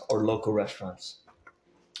restaurants or local restaurants?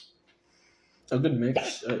 A good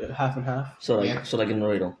mix, half and half. So like Yeah. so like in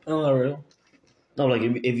Laredo. Oh, not real. No, like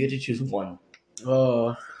if you had to choose one.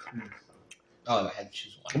 Oh, Oh, I had to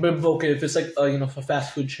choose one. but okay, if it's like a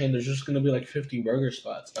fast food chain, there's just gonna be like 50 burger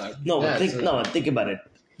spots. No, Yeah, think about it.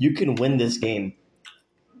 You can win this game.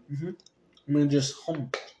 I mean, just home.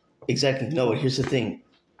 Exactly. No, here's the thing.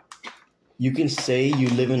 You can say you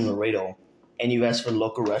live in Laredo and you ask for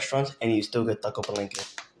local restaurants and you still get Taco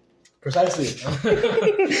Palenque Precisely.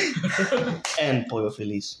 and Pollo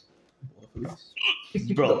Feliz.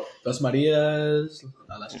 Bro, Las Marias,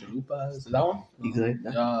 Las Chalupas. Is that one?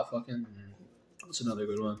 exactly. Yeah, fucking. That's another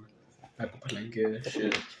good one. Taco Palenque.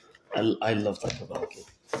 Shit. I love Taco Palenque.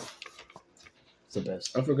 It's the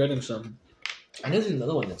best. I'm forgetting some. I know there's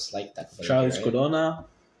another one that's like that. Charlie's right? Corona.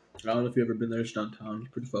 I don't know if you've ever been there. It's downtown.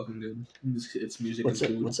 It's pretty fucking good. It's music What's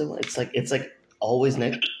and it? food. What's it? It's like always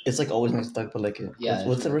next. It's like always next to Taco Palenque. Yeah,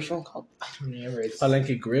 What's the restaurant called? I don't remember. It's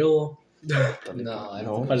Palenque Grill. No, I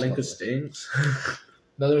No. don't think Palenque it's called stinks.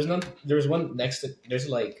 No, there's none. There's one next to. There's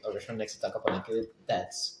like a restaurant next to Taco Palenque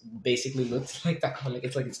that's basically looks like Taco Palenque.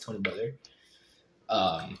 It's like its Tony Brother.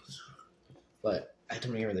 But I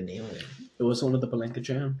don't remember the name of it. It was one of the Palenque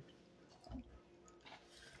jam.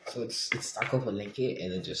 So it's Taco Palenque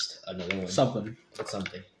and then just another one. Something. What's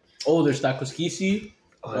something? Oh, there's Tacos Kisi.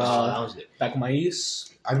 Oh, that was good. Taco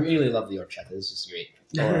Maíz. I really love the horchata. This is great.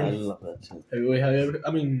 Oh, I love that too. Have you ever,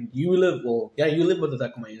 I mean, you live, well, yeah, you live with the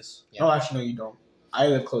Taco Maíz. Yeah. Oh, actually, no, you don't. I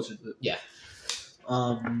live closer to it. Yeah.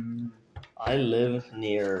 I live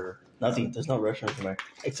near nothing. There's no restaurant there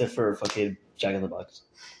except for fucking Jack in the Box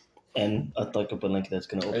and a Taco Palenque that's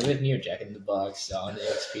gonna I open. live near Jack in the Box,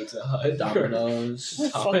 Sonics, Pizza Hut, Domino's.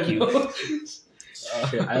 Fuck you.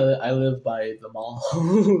 Shit, I live by the mall.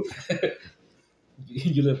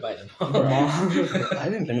 You live by them. The mall. I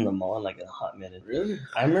haven't been in the mall in like a hot minute. Really?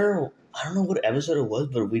 I remember, I don't know what episode it was,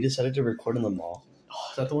 but we decided to record in the mall. Oh,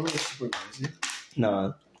 is that the one that was super noisy?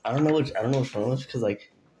 No, I don't know which one it was because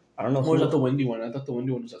like I don't know. Or was that the windy one? I thought the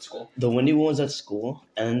windy one was at school. The windy one was at school,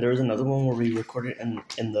 and then there was another one where we recorded in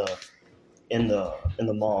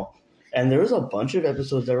the mall, and there was a bunch of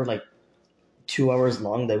episodes that were like 2 hours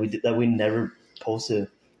long that we never posted,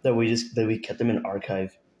 that we kept them in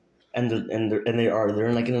archive, and they're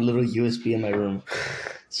in like in a little USB in my room.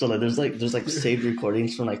 So like there's like saved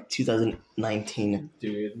recordings from like 2019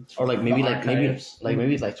 Dude. or like maybe The like maybe archives. like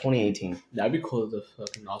maybe like 2018. That'd be cool to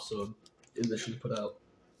fucking also initially put out.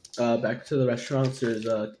 Back to the restaurants, there's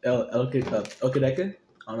El Quedeque.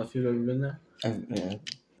 I don't know if you've ever been there. Yeah.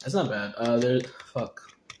 That's not bad. There's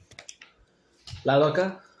La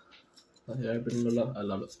Loca. Have you ever been to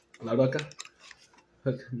La Loca?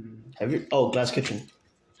 Fucking- Have you? Oh, Glass Kitchen.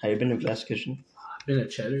 Have you been to Glass Kitchen? I've been at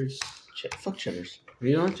Cheddar's. Fuck Cheddar's.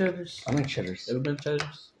 You know Cheddar's? I like Cheddar's. Ever been to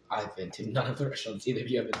Cheddar's? I've been to none of the restaurants either of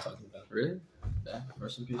you have been talking about. Really? Yeah,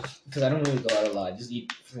 rest in peace. Because I don't really go out a lot. I just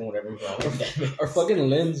eat from whatever. Our fucking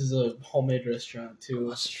Lynn's is a homemade restaurant too.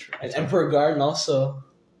 That's true. And Emperor Garden also,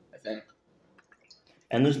 I think.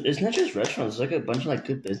 And it's not just restaurants. There's like a bunch of like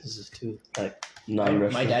good businesses too, like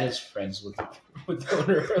non-restaurants. My dad is friends with the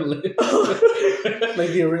owner of Live.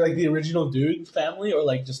 like the original dude family, or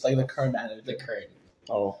like just like the current manager. The current.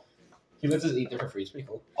 Oh, He lets us eat there for free. It's pretty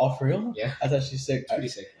cool. Oh, for real? Yeah. That's actually sick. It's pretty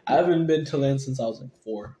sick. I haven't been to Lynn since I was like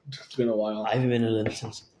 4. It's been a while. I haven't been to Lynn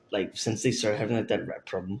since they started having like that rat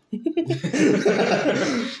problem.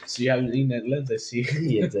 So you haven't eaten at Lynn's, I see.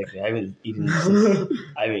 Yeah, exactly. I haven't eaten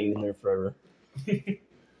there forever.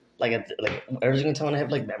 Like every single time I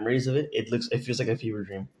have like memories of it, it feels like a fever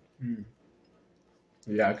dream.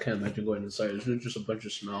 Yeah, I can't imagine going inside. There's just a bunch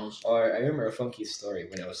of smells. Or I remember a funky story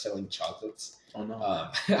when I was selling chocolates. Oh no.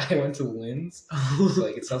 I went to Lynn's so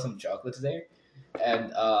I could sell some chocolates there,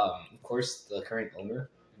 and of course the current owner,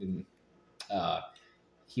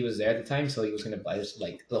 he was there at the time, so he was gonna buy us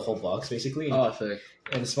like the whole box basically. Oh, sick.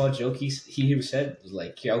 And the small joke he said was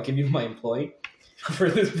like, "Here, I'll give you my employee for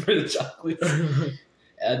the chocolates."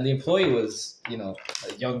 And the employee was, a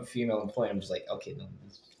young female employee. I'm just like, okay, no,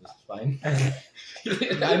 this is fine.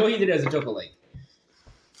 I know he did it as a joke, but like,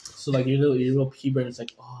 So like your little pea brain is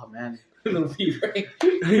like, oh man. a little pee, right?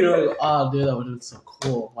 You're like, oh dude, that would have been so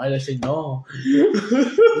cool. Why did I say no?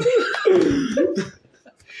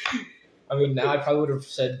 I mean, now I probably would have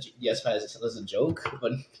said yes as a joke,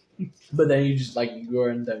 but But then you just like you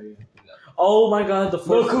were in W. Oh my god, the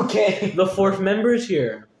fourth okay. the fourth member is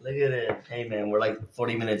here. Look at it. Hey man, we're like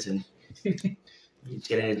 40 minutes in. He's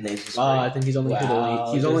getting his nasal spray. I think he's only here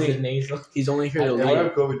to he's only here to I- I leave.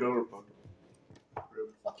 have COVID, don't report.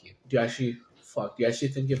 Fuck you. Do you actually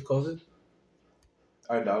think you have COVID?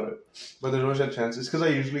 I doubt it. But there's always a chance. It's because I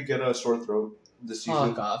usually get a sore throat this season.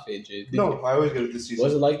 Fuck off, AJ. No, I always get it this season.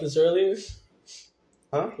 Was it like this earlier?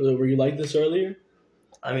 Huh? Were you like this earlier?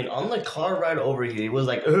 I mean, on the car ride over here, he was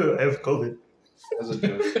like, I have COVID. As a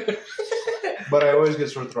joke. But I always get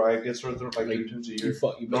sore throat. I get sore throat like 2 times a year.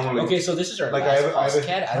 You Normally. Okay, so this is our Like, last I have a-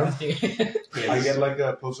 cat. I don't think. I get like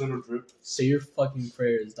a post-nasal drip. Say your fucking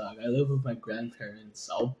prayers, dog. I live with my grandparents.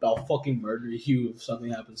 I'll fucking murder you if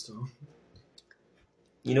something happens to them.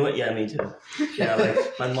 You know what? Yeah, me too. Yeah, like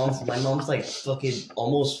my mom's like fucking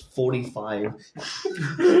almost 45.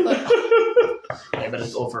 I bet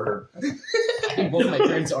it's over her. I think both my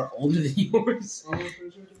parents are older than yours.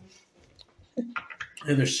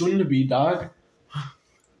 And they're soon to be, dog.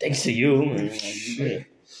 Thanks to you. Man.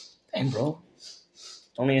 Dang, bro.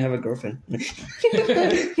 Only have a girlfriend. I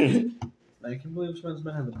can't believe this man's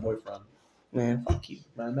man has a boyfriend. Man, fuck you.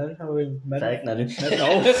 Man, imagine how we Fact, nothing.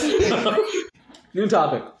 No. New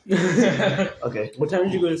topic. Okay. What time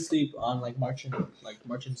did you go to sleep on marching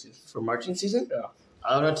season? For marching season? Yeah.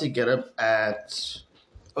 I would have to get up at.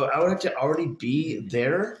 Oh, I would have to already be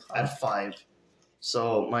there at 5.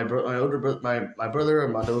 So my brother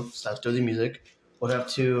Armando / doing music would have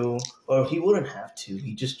to, or he wouldn't have to.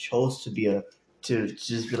 He just chose to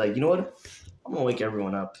just be like, you know what? I'm gonna wake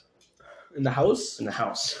everyone up In the house? in the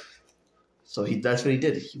house. So that's what he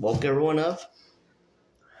did. He woke everyone up.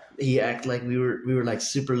 He acted like we were like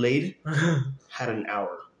super late. Had an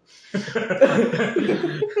hour.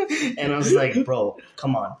 And I was like, bro,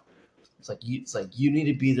 come on. It's like you need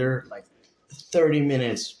to be there like 30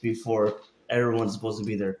 minutes before everyone's supposed to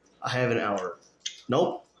be there. I have an hour.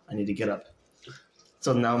 Nope, I need to get up.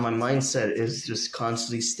 So now my mindset is just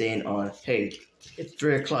constantly staying on, hey, it's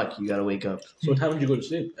 3 o'clock, you gotta wake up. So what time did you go to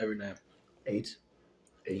sleep every night? 8.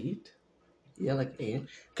 8? Yeah, like 8.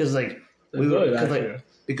 Because like That's we would, good, cause, like, actually.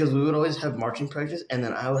 because we would always have marching practice, and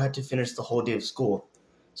then I would have to finish the whole day of school.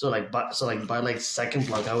 So by second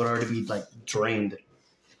block, I would already be like drained.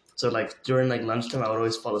 So like during like lunchtime, I would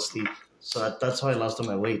always fall asleep. So that's how I lost all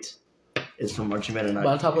my weight. Is from marching band and But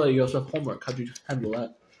on I. top of that, you also have homework. How do you handle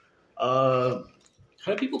that? How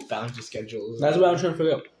do people balance the schedules? That's what I'm trying to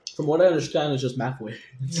figure out. From what I understand, it's just math way.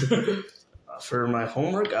 For my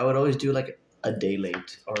homework, I would always do like a day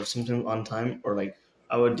late or something on time, or like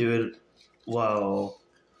I would do it while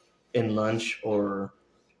in lunch or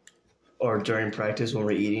during practice when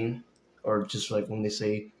we're eating, or just like when they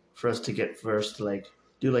say for us to like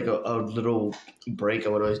do like a little break. I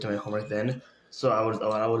would always do my homework then. So I would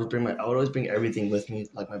always bring everything with me,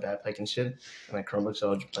 like my backpack and shit, and my Chromebook. So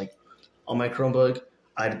I would like on my Chromebook,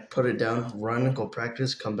 I'd put it down, run, go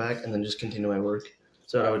practice, come back, and then just continue my work.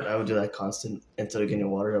 So I would do that constant. Instead of getting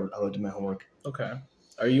water, I would do my homework. Okay.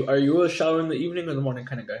 Are you a shower in the evening or the morning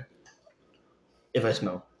kind of guy? If I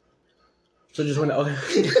smell. So just when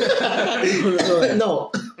okay. No.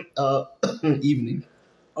 Evening.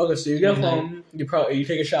 Okay, so you get Midnight. home, you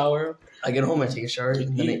take a shower, I get home, I take a shower, you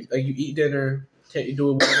and then you eat dinner,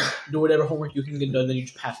 do whatever homework you can get done, then you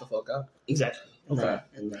just pass the fuck out. exactly. Okay.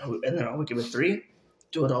 And then I'll wake up at 3,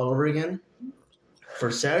 do it all over again. For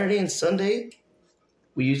Saturday and Sunday,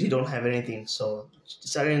 we usually don't have anything. So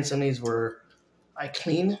Saturday and Sundays where I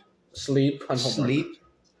clean, Sleep and homework. sleep,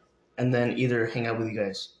 and then either hang out with you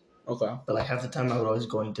guys. Okay. But like half the time, I would always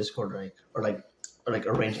go in Discord, right, or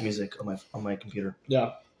arrange music on my computer.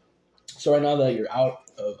 Yeah. So right now that you're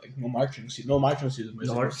out of no marching season, No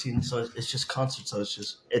basically. art scene, so it's just concert. So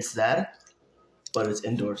it's that, but it's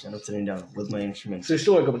indoors and I'm sitting down with my instruments. So you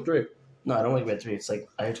still wake up at 3. No, I don't wake up at 3. It's like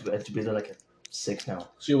I have to be there like at 6 now.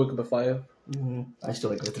 So you wake up at 5. I still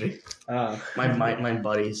wake up at 3. Ah. My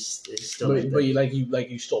body is still. But like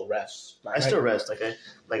you still rest. I still rest. I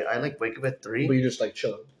wake up at 3. But you just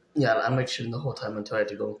chilling. Yeah, I'm like chilling the whole time until I have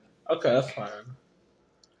to go. Okay, that's fine.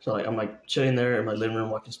 So like I'm like chilling there in my living room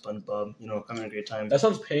watching SpongeBob. Having a great time. That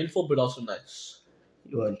sounds painful, but also nice.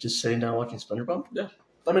 You are just sitting down watching SpongeBob?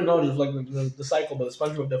 I mean, no, just like the cycle, but the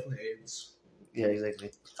SpongeBob definitely aids. Yeah,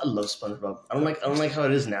 exactly. I love SpongeBob. I don't like how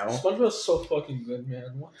it is now. SpongeBob's so fucking good,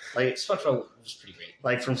 man. What? Like SpongeBob was pretty great.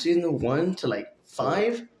 like from season 1 to like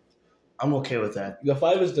 5, I'm okay with that. The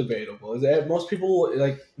 5 is debatable. Most people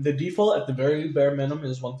like the default at the very bare minimum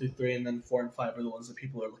is 1 through 3, and then 4 and 5 are the ones that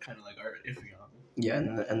people are kind of like are iffy on. Yeah,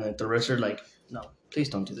 and the rest are like, no, please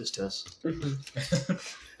don't do this to us.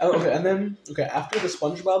 Okay, after the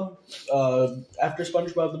SpongeBob, after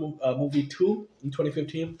SpongeBob the movie 2 in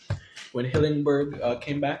 2015, when Hillenburg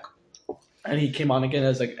came back, and he came on again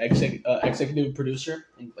as like executive producer,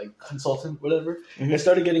 like consultant, whatever. Mhm. It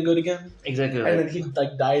started getting good again, Exactly. and then he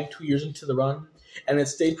like died 2 years into the run, and it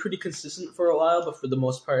stayed pretty consistent for a while, but for the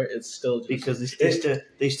most part, it's still just, because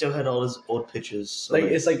they still had all his old pitches. So like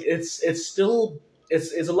it's still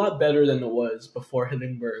it's a lot better than it was before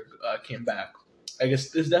Hillenburg came back. I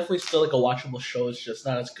guess it's definitely still like a watchable show. It's just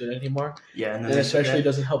not as good anymore, yeah, and then and they said especially that-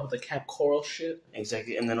 doesn't help with the Camp Coral shit.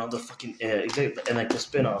 exactly, and then all the fucking exactly, and like the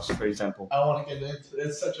spin-offs, for example. I want to get into it.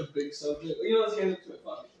 It's such a big subject. You know, let's get into it.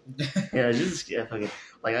 Fuck. Yeah, just fucking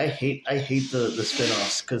like I hate the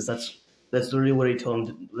spin-offs because that's literally what he told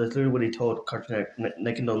him. That's literally what he told Cartoon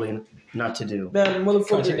Nickelodeon not to do. Man, Cartoon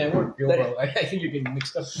motherfucker, Network, yo, They- bro. I think you're getting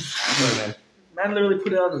mixed up. Sorry, man. man literally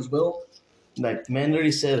put it on his will. Like the man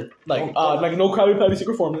literally said, Like, "Don't- like no Krabby Patty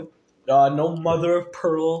secret formula, no Mother of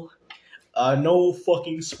Pearl, no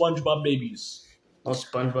fucking SpongeBob babies. no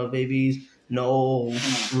SpongeBob babies, no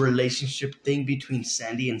relationship thing between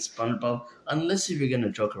Sandy and SpongeBob, unless if you're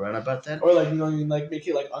gonna joke around about that." Or like, you know, you like make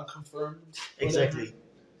it like unconfirmed. Exactly.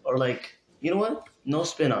 Or like, you know what? No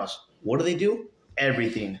spin-offs. What do they do?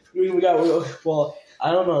 Everything. Well,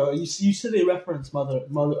 I don't know. You said they referenced Mother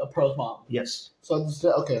of Pearl's mom. Yes. So it's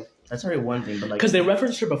okay, That's already one thing, but like, because they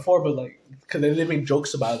referenced her before, but like, because they made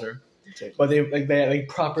jokes about her. Exactly. But they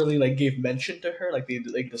properly like gave mention to her, like they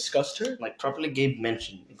like discussed her. like properly gave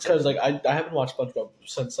mention. Because like I haven't watched SpongeBob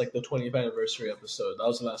since like the 20th anniversary episode. That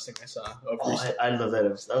was the last thing I saw. Of recent. I love that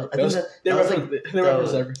episode. I That was- think They that was reference like they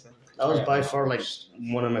reference everything. that was Yeah. by far like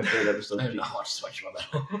one of my favorite episodes. I have not watched SpongeBob at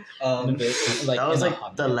all. Um, That was in a like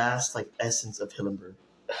hobby. the last like essence of Hillenburg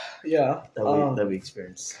yeah, that we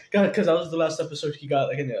experienced. because that was the last episode he got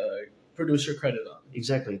like a producer credit on.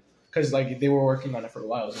 Exactly. Because like they were working on it for a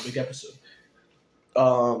while. It was a big episode.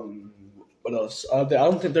 What else? I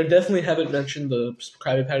don't think they definitely haven't mentioned the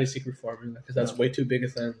Krabby Patty secret formula because that's way too big a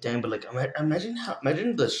thing. Damn, but like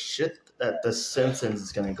imagine the shit that the Simpsons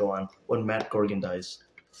is gonna go on when Matt Gorgon dies.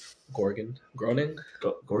 Groening. Gorgon?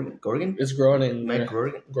 It's groaning. Matt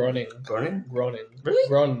Gorgon? Groaning. Groening? Really?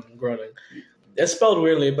 Really? Groaning. It's spelled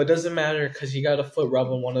weirdly, but it doesn't matter because he got a foot rub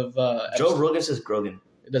on one of Joe episodes. Rogan says Grogan.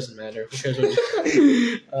 It doesn't matter. Who cares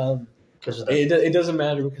what Because of that. it doesn't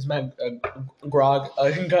matter because Matt Grog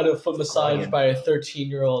got a foot massage by a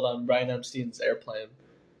 13-year-old on Brian Epstein's airplane.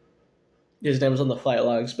 His name was on the flight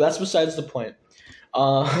logs, but that's besides the point.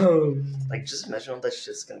 Like, just imagine all that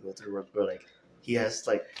shit's gonna go through where like he has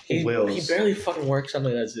like He wills. barely fucking works on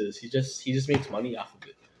it as is. He just makes money off of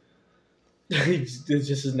it. It's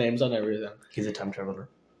just his name's on everything. He's a time traveler.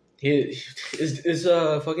 He is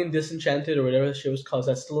fucking Disenchanted or whatever that shit was called. Is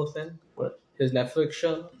that still a thing? What? His Netflix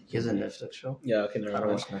show? He has a Netflix show. Yeah, okay, never I don't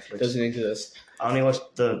mind. watch Netflix. Doesn't exist. I only watch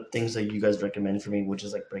the things that you guys recommend for me, which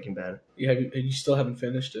is like Breaking Bad. You still haven't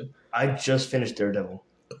finished it. I just finished Daredevil.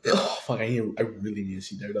 Oh fuck! I really need to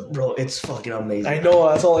see Daredevil. Bro, it's fucking amazing. I know.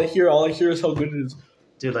 That's all I hear. All I hear is how good it is.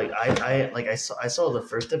 Dude, like I saw the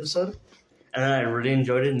first episode, and then I really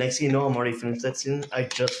enjoyed it. Next thing you know, I'm already finished that season. I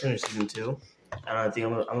just finished season 2, and I think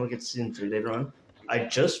I'm gonna get to season 3 later on. I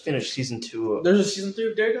just finished season 2. There's a season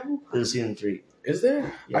 3 of Daredevil. This is season 3. Is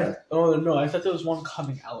there? Yeah. Oh no! I thought there was one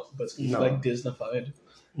coming out, but it's gonna be No. like Disneyfied.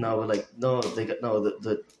 No, but like they got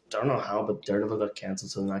the I don't know how, but Daredevil got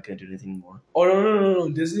canceled, so they're not gonna do anything more. Oh no!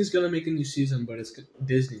 Disney's gonna make a new season, but it's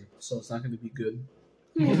Disney, so it's not gonna be good.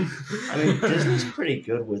 I mean, Disney's pretty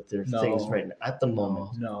good with their No. things right now at the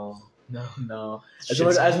moment. No.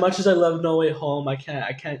 Shit's- As much as I love No Way Home, I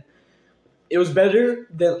can't. It was better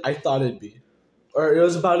than I thought it'd be, or it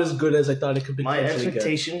was about as good as I thought it could be. My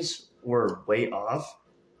expectations were way off,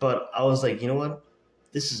 but I was like, you know what,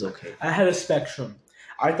 this is okay. I had a spectrum.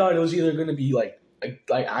 I thought it was either gonna be like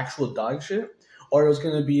actual dog shit, or it was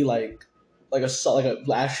gonna be like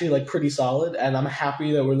actually like pretty solid. And I'm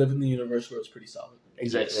happy that we're living in the universe where it's pretty solid.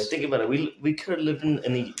 Exactly. Yes. Think about it. We could have lived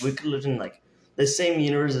in like the same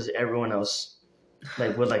universe as everyone else.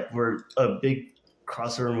 We're a big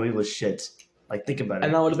crossover movie with shit. Like, think about it.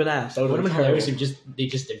 And I would have been asked. I It would would have have been been hilarious hilarious. if they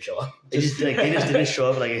just didn't show up. they just didn't show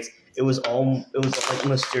up. Like it was like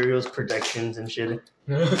Mysterio's productions and shit.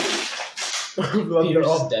 Peter's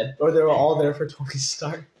just dead. Or they were all there for Tony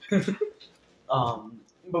Stark.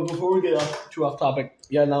 But before we get too off topic,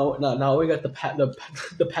 yeah, now we got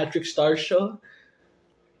the Patrick Star show.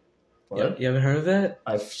 What? You haven't heard of that?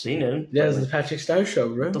 I've seen it. Yeah, it's the Patrick Star show,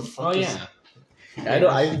 bro. What the fuck Oh is yeah.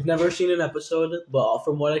 I've never seen an episode, but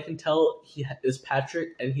from what I can tell, he is Patrick,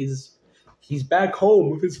 and he's back home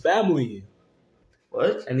with his family,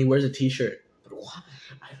 What? and he wears a T-shirt. But why?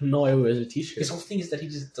 I don't know why he wears a T-shirt. His whole thing is that he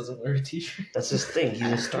just doesn't wear a t-shirt. That's his thing.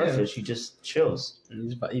 He's a starfish. He just chills.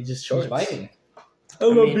 He just He's shorts. biting. I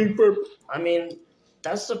love mean- being purple. I mean,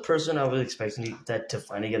 that's the person I was expecting that to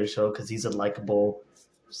finally get a show because he's a likable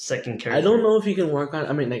second character. I don't know if he can work on.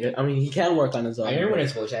 I mean, he can work on his own. I remember when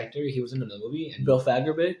his voice actor, he was in another movie, and Bill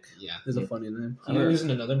Fagerbeck yeah, is a funny name. he was in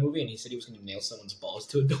another movie, and he said he was going to nail someone's balls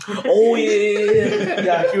to a door. Oh yeah.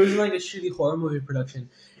 Yeah, he was in like a shitty horror movie production.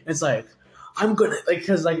 It's like I'm gonna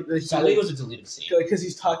because Sadly, it was a deleted scene. because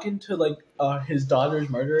he's talking to his daughter's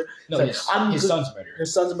murderer. No, It's like, his son's murderer.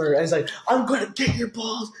 His son's murderer, and he's like, I'm gonna get your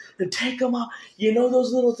balls and take them out. You know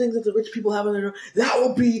those little things that the rich people have in their that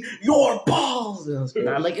will be your balls.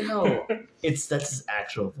 Not like no. That's his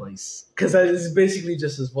actual voice. Because that is basically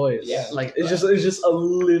just his voice. Yeah. Like It's just a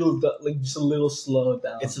little just a little slowed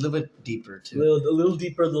down. it's a little bit deeper a too. little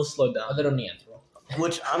deeper, a little slowed down. Other than Neanthro.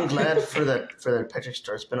 Which I'm glad for that Patrick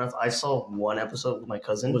Star spinoff. I saw one episode with my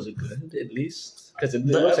cousin. Was it good at least? Because it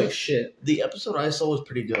The looks epi- like shit. The episode I saw was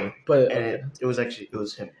pretty good, But and it was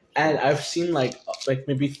him. and I've seen like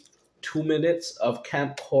maybe 2 minutes of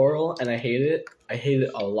Camp Coral, and I hate it. I hate it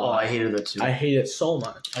a Oh, lot. I hated that too. I hate it so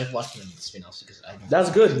much. I've watched him in the spin-offs because I don't. That's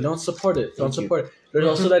good. Don't support it. Don't Thank you. support it. There's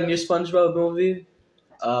also that new SpongeBob movie,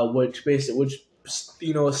 which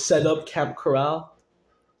set up Camp Corral.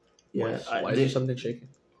 Yeah, Why is there something shaking?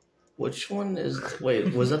 which one is?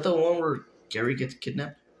 Wait, was that the one where Gary gets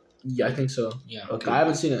kidnapped? Yeah, I think so. Yeah. Okay, I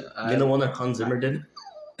haven't seen it. you mean the one that Hans Zimmer did?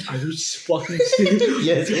 Are you fucking serious?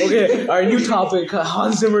 Yes. Okay, our new topic.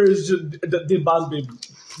 Hans Zimmer is just the boss baby.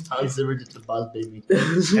 Hans Zimmer did the Boss Baby.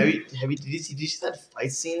 Did you see that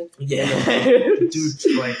fight scene? Yeah. Dude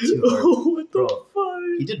tried too hard. What the Bro, fuck?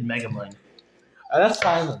 He did Megamind. That's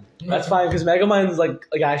fine then. That's fine because Megamind's like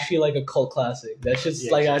actually like a cult classic. That shit's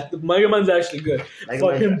Yeah. like Megamind's actually good. Megamind.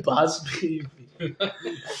 Fucking boss baby.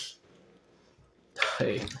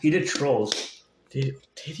 Hey, He did Trolls. did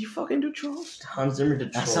he fucking do Trolls? Hans Zimmer did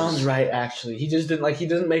That Trolls. sounds right. Actually, he just didn't he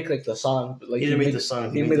doesn't make like the song. But, like He didn't make the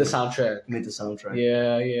song. He made the soundtrack. He made the soundtrack.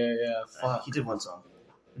 Yeah. Fuck. He did one song,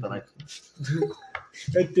 but like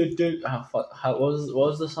Oh, fuck. What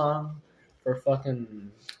was the song for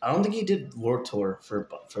fucking I don't think he did World Tour for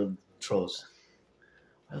Trolls.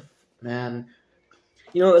 man?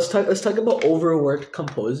 You know, let's talk about overworked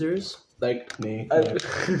composers. Like Me, I-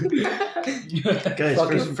 guys,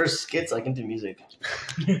 fucking- for skits, I can do music.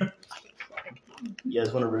 You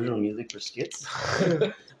guys want original music for skits?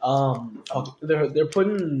 they're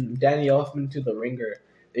putting Danny Elfman to the ringer.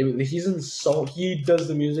 He does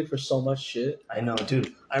the music for so much shit. I know,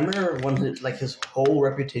 dude. I remember when his whole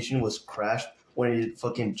reputation was crashed when he did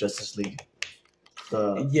fucking Justice League.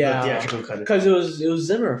 The theatrical cut. Because it was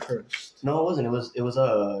Zimmer first. No, it wasn't. It was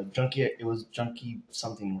Junkie. It was Junkie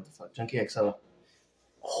something. What the fuck? Junkie XL.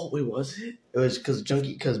 Oh wait, was it? It was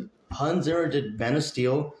because Hans Zimmer did Man of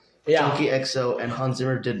Steel, Yeah, Junkie XL, and Hans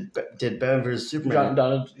Zimmer did Batman vs Superman,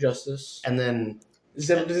 Dawn of Justice. and then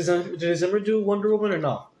Did Zimmer do Wonder Woman or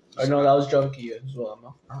no? Or no, that was Junkie as well.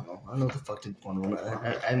 No, I don't know what the fuck did Wonder Woman.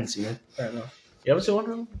 I haven't seen it. fair enough. You haven't seen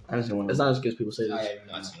Wonder Woman? I haven't seen Wonder It's Woman. not as good as people say. I This. have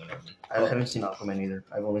not seen Wonder Woman. I haven't seen Aquaman either.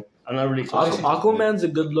 I'm not really close. Aquaman's a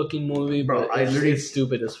good-looking movie, Bro, but I literally- it's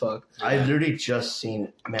stupid as fuck. I've literally just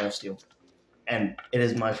seen Man of Steel, and it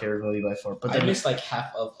is my favorite movie by far. But I then, missed like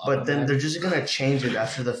half of. but then Aquaman. they're just gonna change it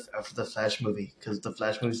after the Flash movie because the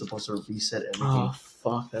Flash movie is supposed to reset everything. Oh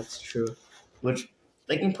fuck, that's true. Which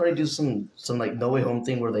they can probably do some like No Way Home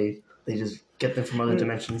thing where they just get them from other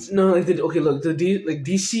dimensions. No, look,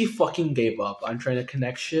 DC fucking gave up on trying to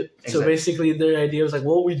connect shit. So Exactly. basically, their idea was like,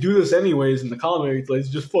 well, we do this anyways in the comics. Like, it's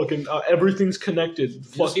just fucking everything's connected. Did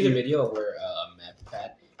you Fuck see the you. video where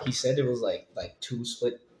Pat? He said it was like two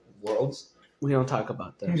split worlds. We don't talk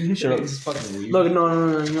about that. Shut up. It's fucking weird. Look,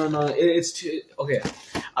 no. It's too okay.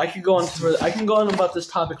 I can go on about this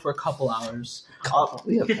topic for a couple hours.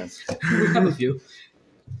 We have we have a few.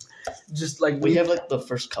 Just like we have like the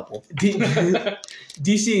first couple.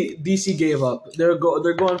 DC gave up. They're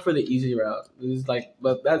going for the easy route. It's like,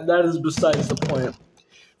 but that is besides the point.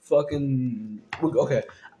 Fucking okay.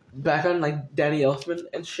 Back on like Danny Elfman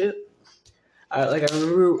and shit. I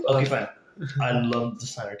remember. Okay, fine. I love the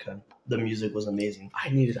Snyder Cut. The music was amazing. I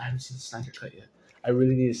haven't seen the Snyder Cut yet. I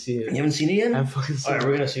really need to see You it. haven't seen it yet? I'm fucking All right,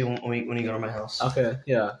 we're gonna see it when you go to my house. Okay,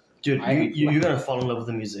 yeah. Dude, I- you're gonna fall in love with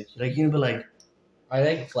the music. Like you're gonna be like, I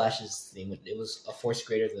like Flash's thing. It was a force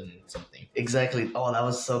greater than something. exactly. Oh, that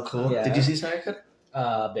was so cool. Yeah. Did you see his haircut?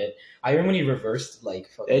 But I remember when he reversed like.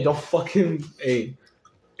 Fucking, Hey, don't fucking hey.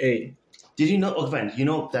 Did you know? Oh, man, you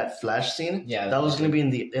know that Flash scene? Yeah, that was gonna be in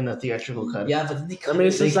the theatrical cut. Yeah, but then they. I mean,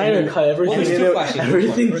 it's They a Snyder can- cut. Well, Everything there's in two it. Flashes.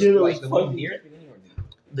 Everything First in it Flash, was the one fucking. near at the beginning or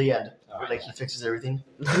the. The end, Alright, like he fixes everything.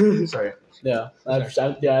 yeah, Sorry, yeah. It's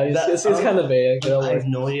That- kind of vague. like, I have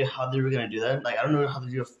no idea how they were gonna do that. Like I don't know how they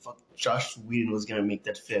do. Josh Whedon was gonna make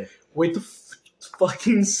that fit. Wait the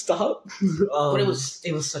fucking stop. But it was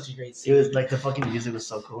such a great It scene. was like the fucking music was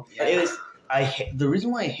so cool. Yeah. It was. The reason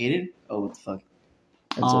why I hated. Oh, what the fuck?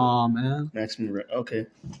 That's Aw, man. maximum. Okay,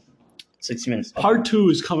 60 minutes. Part 2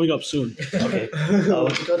 is coming up soon. Okay.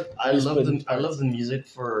 What's it called? I Just love put the in I love the music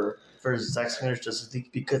for Zack Snyder's Justice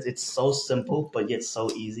League because it's so simple but yet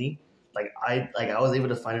so easy. I was able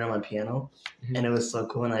to find it on my piano, Mhm. and it was so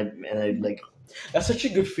cool. And I like That's such a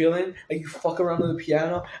good feeling. Like you fuck around with the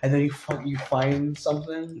piano and then you find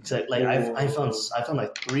something. exactly like I found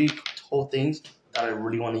like 3 whole things that I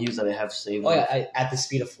really want to use that I have saved. Oh yeah, at the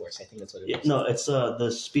speed of force. I think that's what it Yeah, was. no, it's the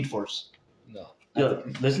Speed Force. No. Yo,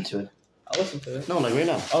 listen to it. I'll listen to it. No, like right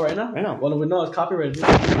now. Oh, right now? Right now. Well, no, it's copyrighted.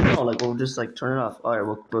 No, like we'll just like turn it off. All right,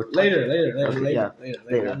 we're Later. Okay, yeah, Later.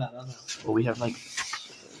 later. No. Well, we have like.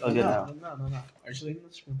 Okay, now. No. Actually,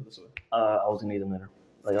 let's put this away. I was gonna need them later.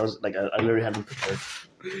 Like I was like I literally had them prepared.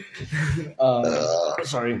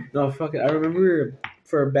 Sorry. No, fuck it. I remember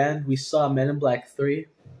for a band we saw Men in Black 3.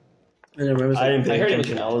 And I remember it was I didn't I pay heard it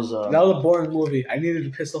attention. I was that was a boring movie. I needed to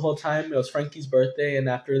piss the whole time. It was Frankie's birthday, and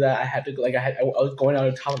after that, I had to go. Like I was going out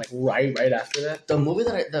of town like right after that. the movie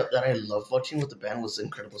that I loved watching with the band was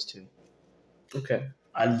Incredibles 2. Okay.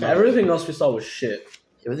 I loved Everything else we saw was shit.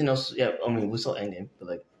 everything else. Yeah, I mean we saw Endgame, but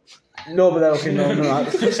like No, but that okay. No.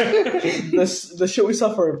 The shit we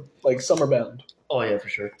saw for like Summer Band. oh yeah for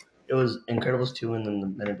sure. It was Incredibles 2 and then the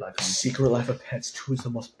Men in Black one. Secret Life of Pets 2 is the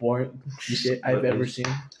most boring shit I've ever seen.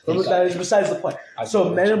 Thank But that is besides the point. I've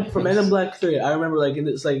So never watched Men in Black 3, I remember like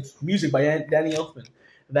it's like music by Danny Elfman.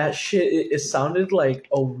 That shit it sounded like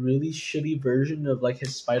a really shitty version of like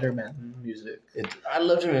his Spider-Man music. I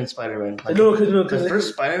loved him in Spider-Man. Like, No, the because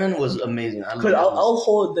first Spider-Man was amazing. I loved I'll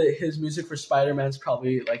hold that his music for Spider-Man's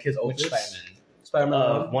probably like his Which opus. Spider-Man?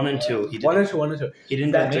 Spider-Man 1 and 2. He did. 1 and 2, 1 and 2. He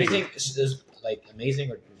didn't. That do three. Amazing. Is like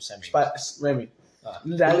amazing or semi. Remy. Ah.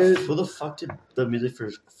 That is Who the fuck did the music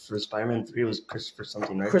for Spider-Man 3? It was Christopher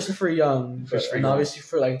something, right? Christopher Young, Christopher and Young. obviously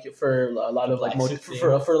for a lot of like Classic motif,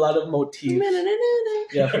 theme. for a lot of motifs.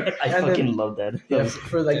 Yeah, I and fucking then- love that. yeah,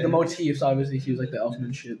 for like the motifs. Obviously, he was like the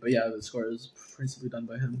Elfman shit, but yeah, the score is principally done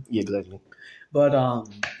by him. Yeah, exactly. But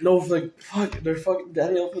no, like fuck, they're fucking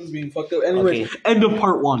Danny Elfman's being fucked up. Anyways, Okay. end of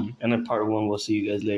part 1. And then part 1, we'll see you guys later.